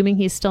disturbed, assuming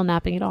he's still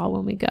napping at all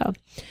when we go.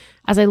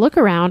 As I look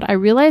around, I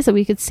realize that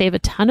we could save a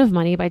ton of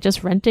money by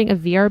just renting a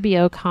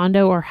VRBO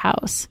condo or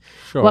house.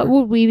 Sure. What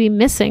would we be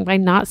missing by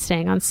not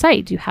staying on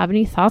site? Do you have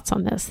any thoughts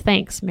on this?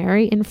 Thanks,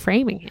 Mary in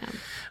Framingham.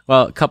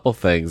 Well, a couple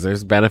things.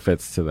 There's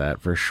benefits to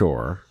that for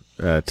sure.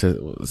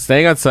 To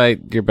staying on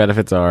site, your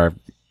benefits are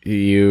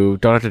you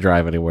don't have to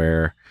drive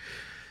anywhere.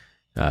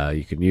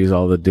 You can use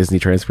all the Disney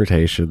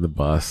transportation, the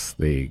bus,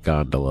 the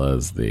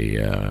gondolas,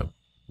 the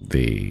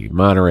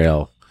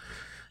monorail,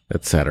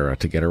 etc.,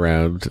 to get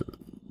around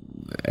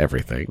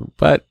everything.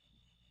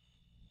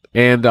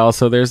 And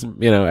also there's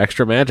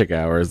extra magic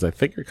hours. I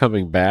think you're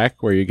coming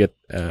back where you get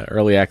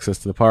early access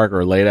to the park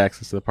or late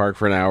access to the park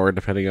for an hour,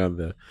 depending on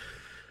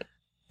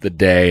the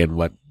day and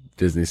what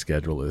Disney's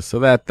schedule is. So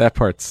that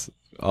part's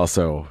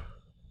also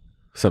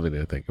something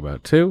to think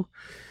about too.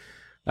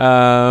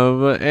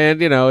 And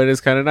it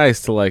is kind of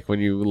nice to, like, when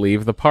you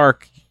leave the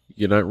park,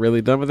 you're not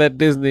really done with that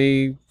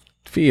Disney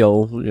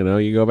feel.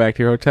 You go back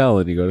to your hotel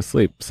and you go to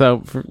sleep.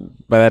 So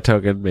by that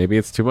token, maybe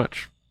it's too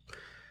much.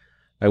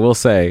 I will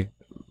say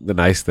the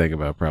nice thing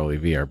about probably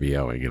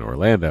VRBOing in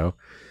Orlando,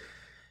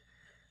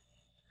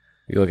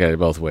 you look at it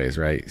both ways,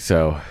 right?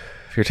 So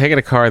if you're taking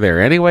a car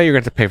there anyway, you're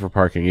going to have to pay for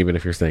parking even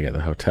if you're staying at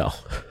the hotel.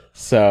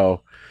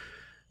 So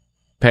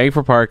paying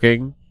for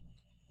parking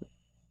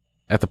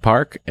at the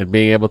park and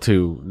being able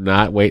to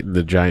not wait in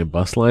the giant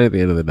bus line at the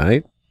end of the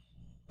night,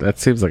 that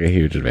seems like a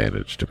huge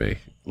advantage to me.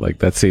 Like,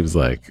 that seems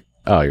like,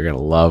 oh, you're going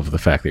to love the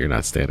fact that you're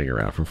not standing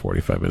around for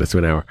 45 minutes to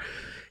an hour.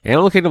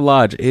 Animal Kingdom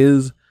Lodge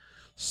is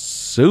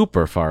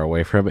super far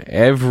away from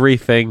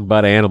everything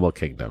but Animal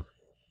Kingdom.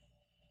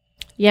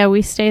 Yeah,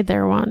 we stayed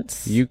there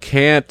once. I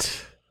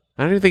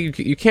don't even think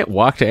you can't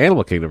walk to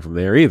Animal Kingdom from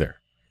there either.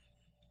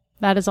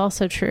 That is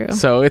also true.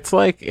 So it's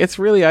like, it's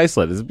really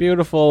isolated. It's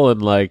beautiful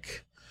and,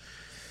 like,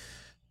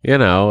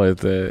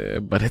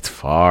 but it's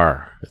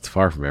far. It's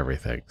far from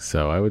everything.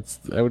 So I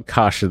would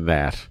caution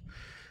that.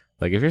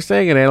 Like, if you're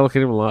staying at Animal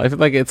Kingdom Lodge,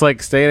 it's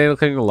like stay at Animal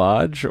Kingdom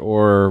Lodge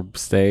or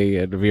stay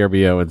at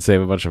VRBO and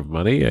save a bunch of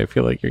money, I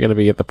feel like you're going to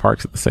be at the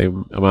parks at the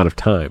same amount of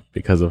time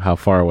because of how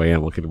far away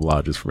Animal Kingdom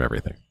Lodge is from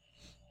everything.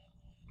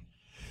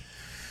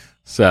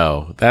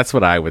 So that's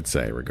what I would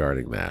say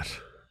regarding that.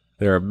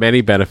 There are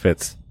many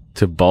benefits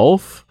to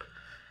both,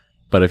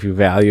 but if you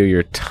value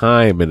your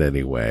time in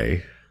any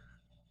way,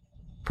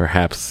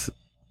 perhaps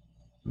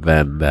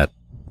then that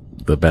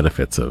the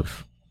benefits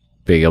of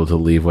being able to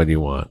leave when you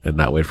want and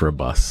not wait for a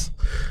bus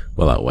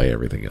will outweigh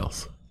everything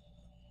else.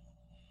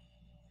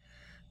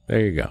 There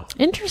you go.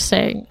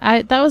 Interesting.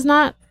 That was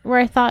not where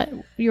I thought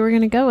you were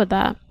going to go with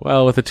that.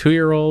 Well, with a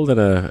 2-year-old and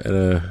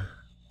a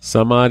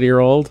some odd year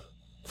old,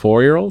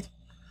 4-year-old.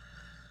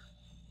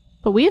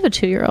 But we have a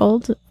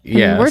 2-year-old.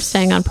 Yes. We're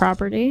staying on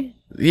property.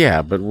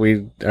 Yeah, but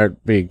we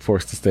aren't being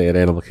forced to stay at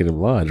Animal Kingdom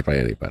Lodge by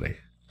anybody.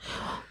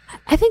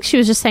 I think she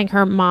was just saying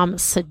her mom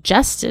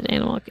suggested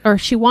or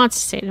she wants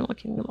to stay at Animal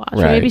Kingdom Lodge.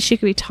 Right. Or maybe she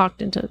could be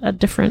talked into a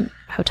different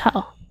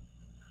hotel.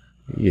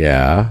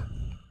 Yeah.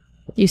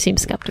 You seem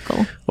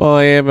skeptical. Well,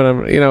 I am, but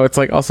I'm, it's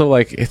like also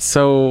like, it's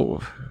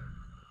so,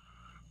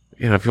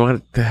 if you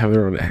want to have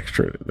their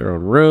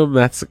own room,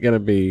 that's going to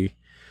be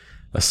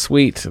a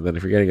suite. And then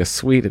if you're getting a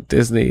suite at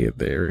Disney,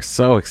 they're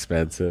so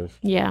expensive.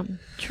 Yeah,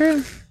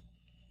 true.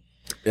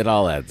 It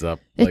all adds up.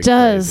 It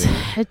does.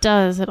 Crazy. It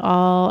does. It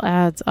all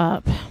adds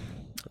up.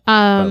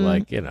 But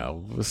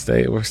we're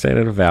staying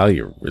at a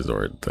value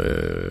resort,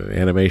 the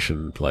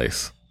animation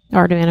place.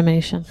 Art of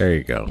Animation. There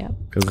you go.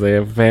 Because they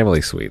have family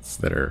suites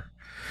that are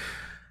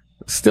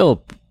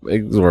still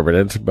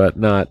exorbitant, but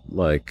not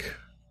like,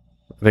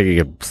 I think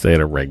you can stay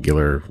in a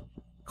regular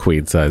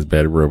queen size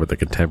bedroom at the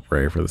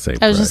Contemporary for the same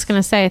price. I was just going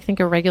to say, I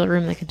think a regular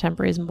room in the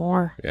Contemporary is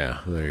more.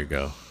 Yeah, there you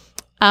go.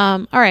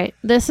 All right.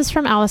 This is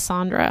from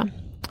Alessandra.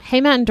 Hey,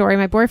 Matt and Dory,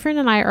 my boyfriend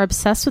and I are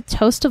obsessed with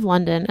Toast of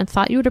London and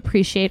thought you would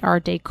appreciate our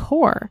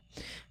decor.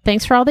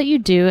 Thanks for all that you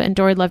do, and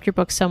Dory loved your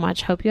book so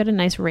much. Hope you had a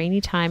nice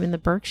rainy time in the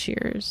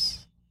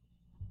Berkshires.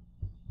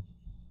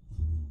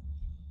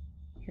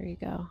 Here you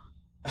go.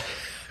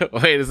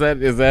 Wait, is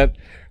that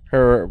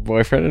her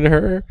boyfriend and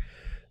her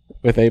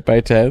with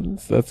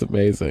 8x10s? That's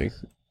amazing.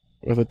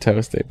 With a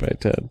toast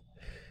 8x10.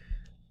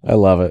 I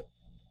love it.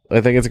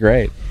 I think it's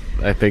great.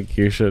 I think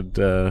you should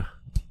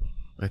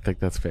I think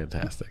that's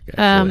fantastic.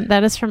 Actually.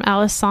 That is from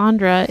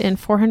Alessandra in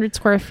 400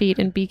 square feet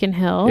in Beacon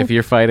Hill. If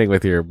you're fighting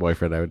with your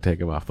boyfriend, I would take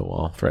him off the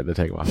wall. Threaten to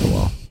take him off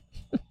the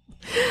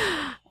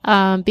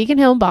wall. Beacon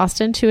Hill,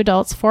 Boston, 2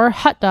 adults, 4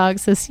 hot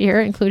dogs this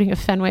year, including a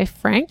Fenway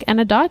Frank and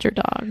a Dodger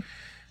dog.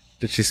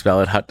 Did she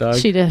spell it hot dog?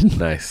 She did.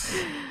 Nice.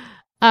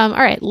 All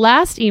right,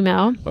 last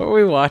email. What were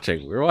we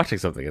watching? We were watching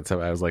something, and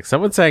I was like,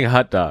 someone saying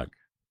hot dog.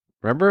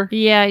 Remember?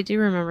 Yeah, I do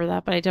remember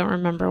that, but I don't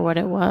remember what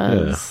it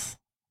was.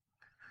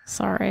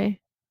 Sorry.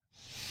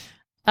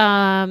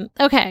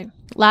 Okay,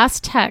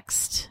 last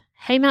text.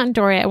 Hey, Matt and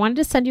Dory, I wanted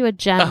to send you a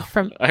gem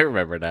from... I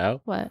remember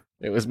now. What?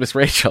 It was Miss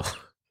Rachel.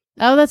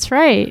 Oh, that's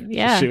right.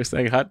 Yeah. She was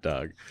saying hot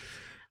dog.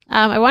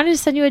 I wanted to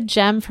send you a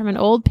gem from an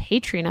old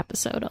Patreon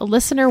episode. A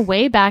listener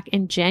way back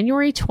in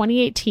January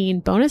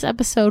 2018, bonus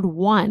episode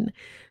 1,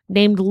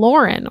 named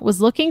Lauren,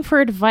 was looking for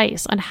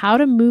advice on how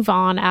to move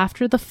on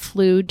after the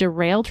flu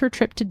derailed her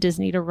trip to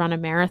Disney to run a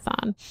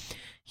marathon.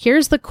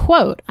 Here's the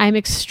quote: "I'm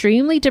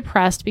extremely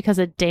depressed because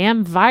a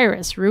damn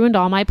virus ruined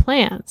all my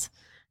plans."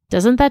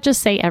 Doesn't that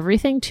just say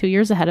everything 2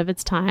 years ahead of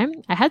its time?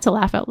 I had to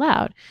laugh out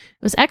loud.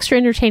 It was extra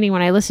entertaining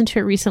when I listened to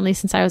it recently,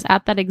 since I was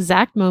at that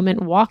exact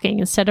moment walking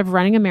instead of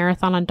running a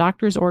marathon on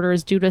doctor's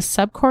orders due to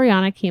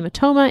subchorionic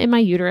hematoma in my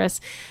uterus.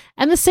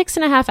 And the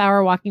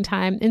 6.5-hour walking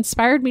time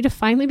inspired me to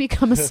finally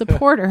become a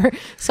supporter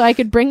so I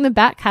could bring the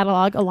back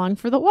catalog along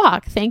for the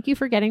walk. Thank you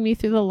for getting me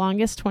through the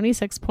longest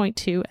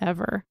 26.2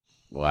 ever.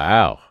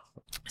 Wow.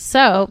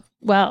 So,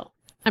 well,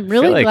 I'm I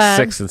really feel like glad.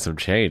 6 and some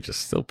change is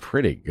still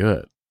pretty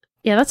good.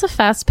 Yeah, that's a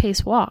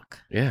fast-paced walk.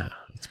 Yeah,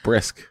 it's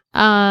brisk.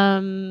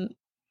 Thank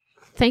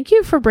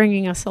you for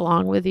bringing us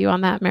along with you on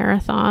that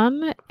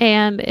marathon.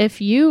 And if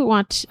you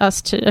want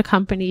us to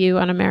accompany you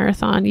on a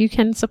marathon, you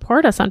can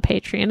support us on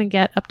Patreon and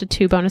get up to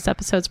 2 bonus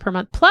episodes per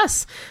month.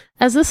 Plus,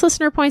 as this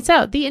listener points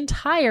out, the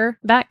entire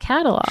back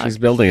catalog. She's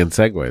building in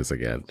segues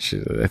again.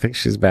 I think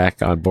she's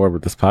back on board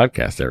with this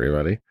podcast,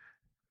 everybody.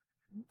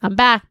 I'm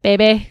back,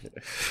 baby.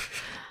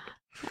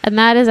 And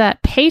that is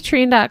at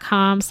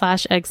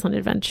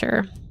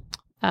patreon.com/eggslandadventure.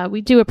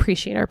 We do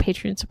appreciate our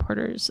Patreon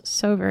supporters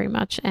so very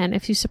much. And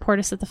if you support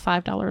us at the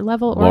 $5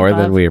 level or More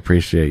above, than we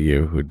appreciate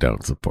you who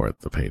don't support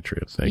the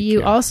Patreon. Thank you.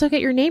 you also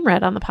get your name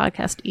read on the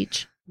podcast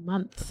each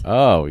month.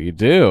 Oh, you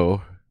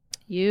do?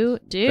 You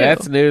do.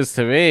 That's news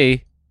to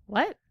me.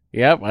 What?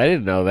 Yep, I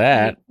didn't know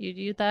that. You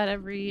do that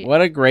every...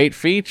 What a great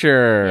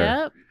feature.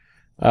 Yep.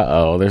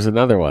 Uh-oh, there's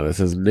another one. This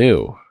is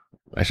new.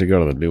 I should go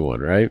to the new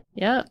one, right?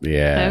 Yep.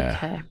 Yeah.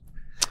 Okay.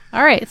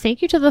 All right.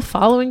 Thank you to the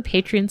following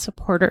Patreon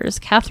supporters: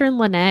 Catherine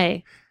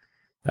Lene,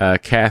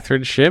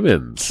 Catherine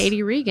Shimmons,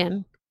 Katie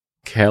Regan,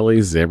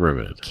 Kelly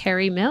Zimmerman,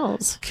 Carrie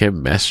Mills,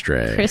 Kim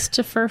Mestre,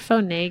 Christopher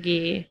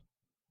Fonegi,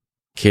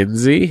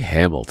 Kinsey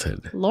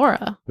Hamilton.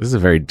 Laura, This is a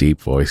very deep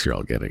voice you're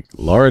all getting.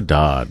 Laura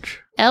Dodge,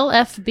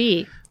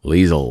 LFB,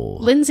 Liesel,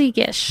 Lindsay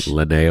Gish,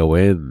 Linnea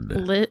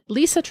Wynn,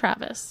 Lisa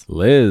Travis,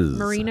 Liz,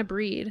 Marina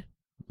Breed,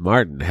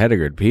 Martin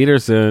Hedegard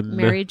Peterson,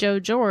 Mary Jo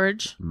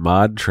George,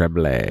 Maud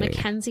Tremblay,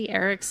 Mackenzie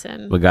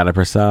Erickson, Magana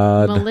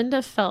Prasad,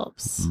 Melinda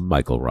Phelps,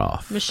 Michael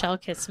Roth, Michelle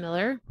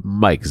Kitzmiller,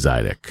 Mike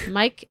Zydek,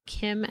 Mike,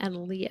 Kim,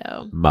 and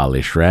Leo,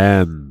 Molly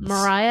Schranz,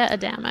 Mariah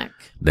Adamic,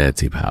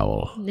 Nancy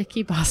Powell,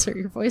 Nikki Bosser.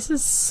 Your voice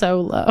is so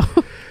low.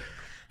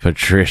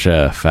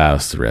 Patricia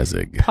Faust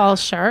Rezig, Paul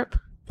Sharp,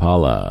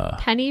 Paula,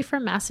 Penny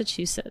from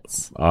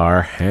Massachusetts,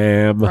 R.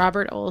 Ham,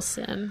 Robert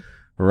Olson,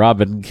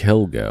 Robin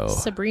Kilgo,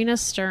 Sabrina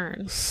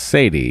Stern,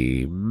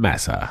 Sadie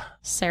Massa,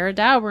 Sarah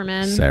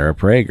Dauberman, Sarah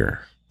Prager,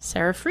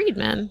 Sarah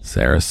Friedman,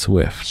 Sarah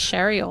Swift,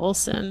 Sherry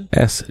Olson,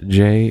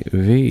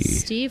 SJV,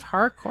 Steve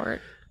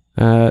Harcourt,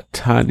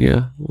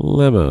 Tanya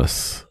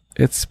Lemos.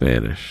 It's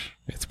Spanish.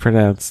 It's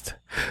pronounced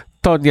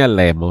Tonya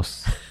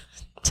Lemos.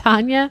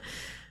 Tanya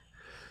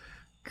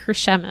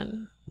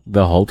Krishemen,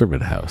 The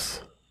Holterman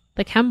House,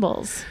 The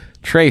Kembles,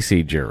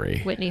 Tracy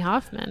Jury, Whitney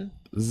Hoffman,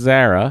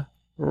 Zara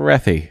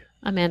Rethy,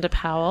 Amanda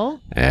Powell,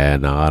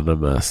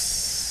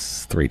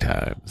 Anonymous 3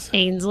 times,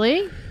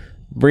 Ainsley,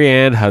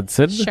 Brianne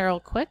Hudson,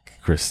 Cheryl Quick,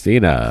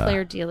 Christina,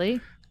 Claire Deely,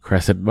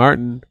 Crescent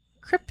Martin,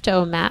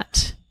 Crypto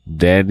Matt,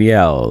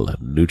 Danielle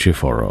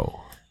Nuciforo,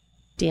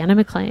 Deanna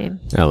McLean,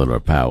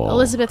 Eleanor Powell,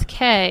 Elizabeth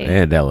K.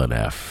 and Ellen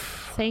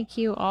F. Thank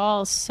you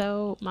all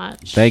so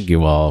much. Thank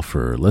you all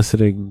for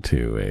listening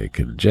to a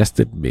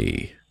congested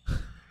me.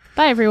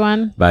 Bye,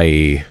 everyone.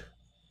 Bye.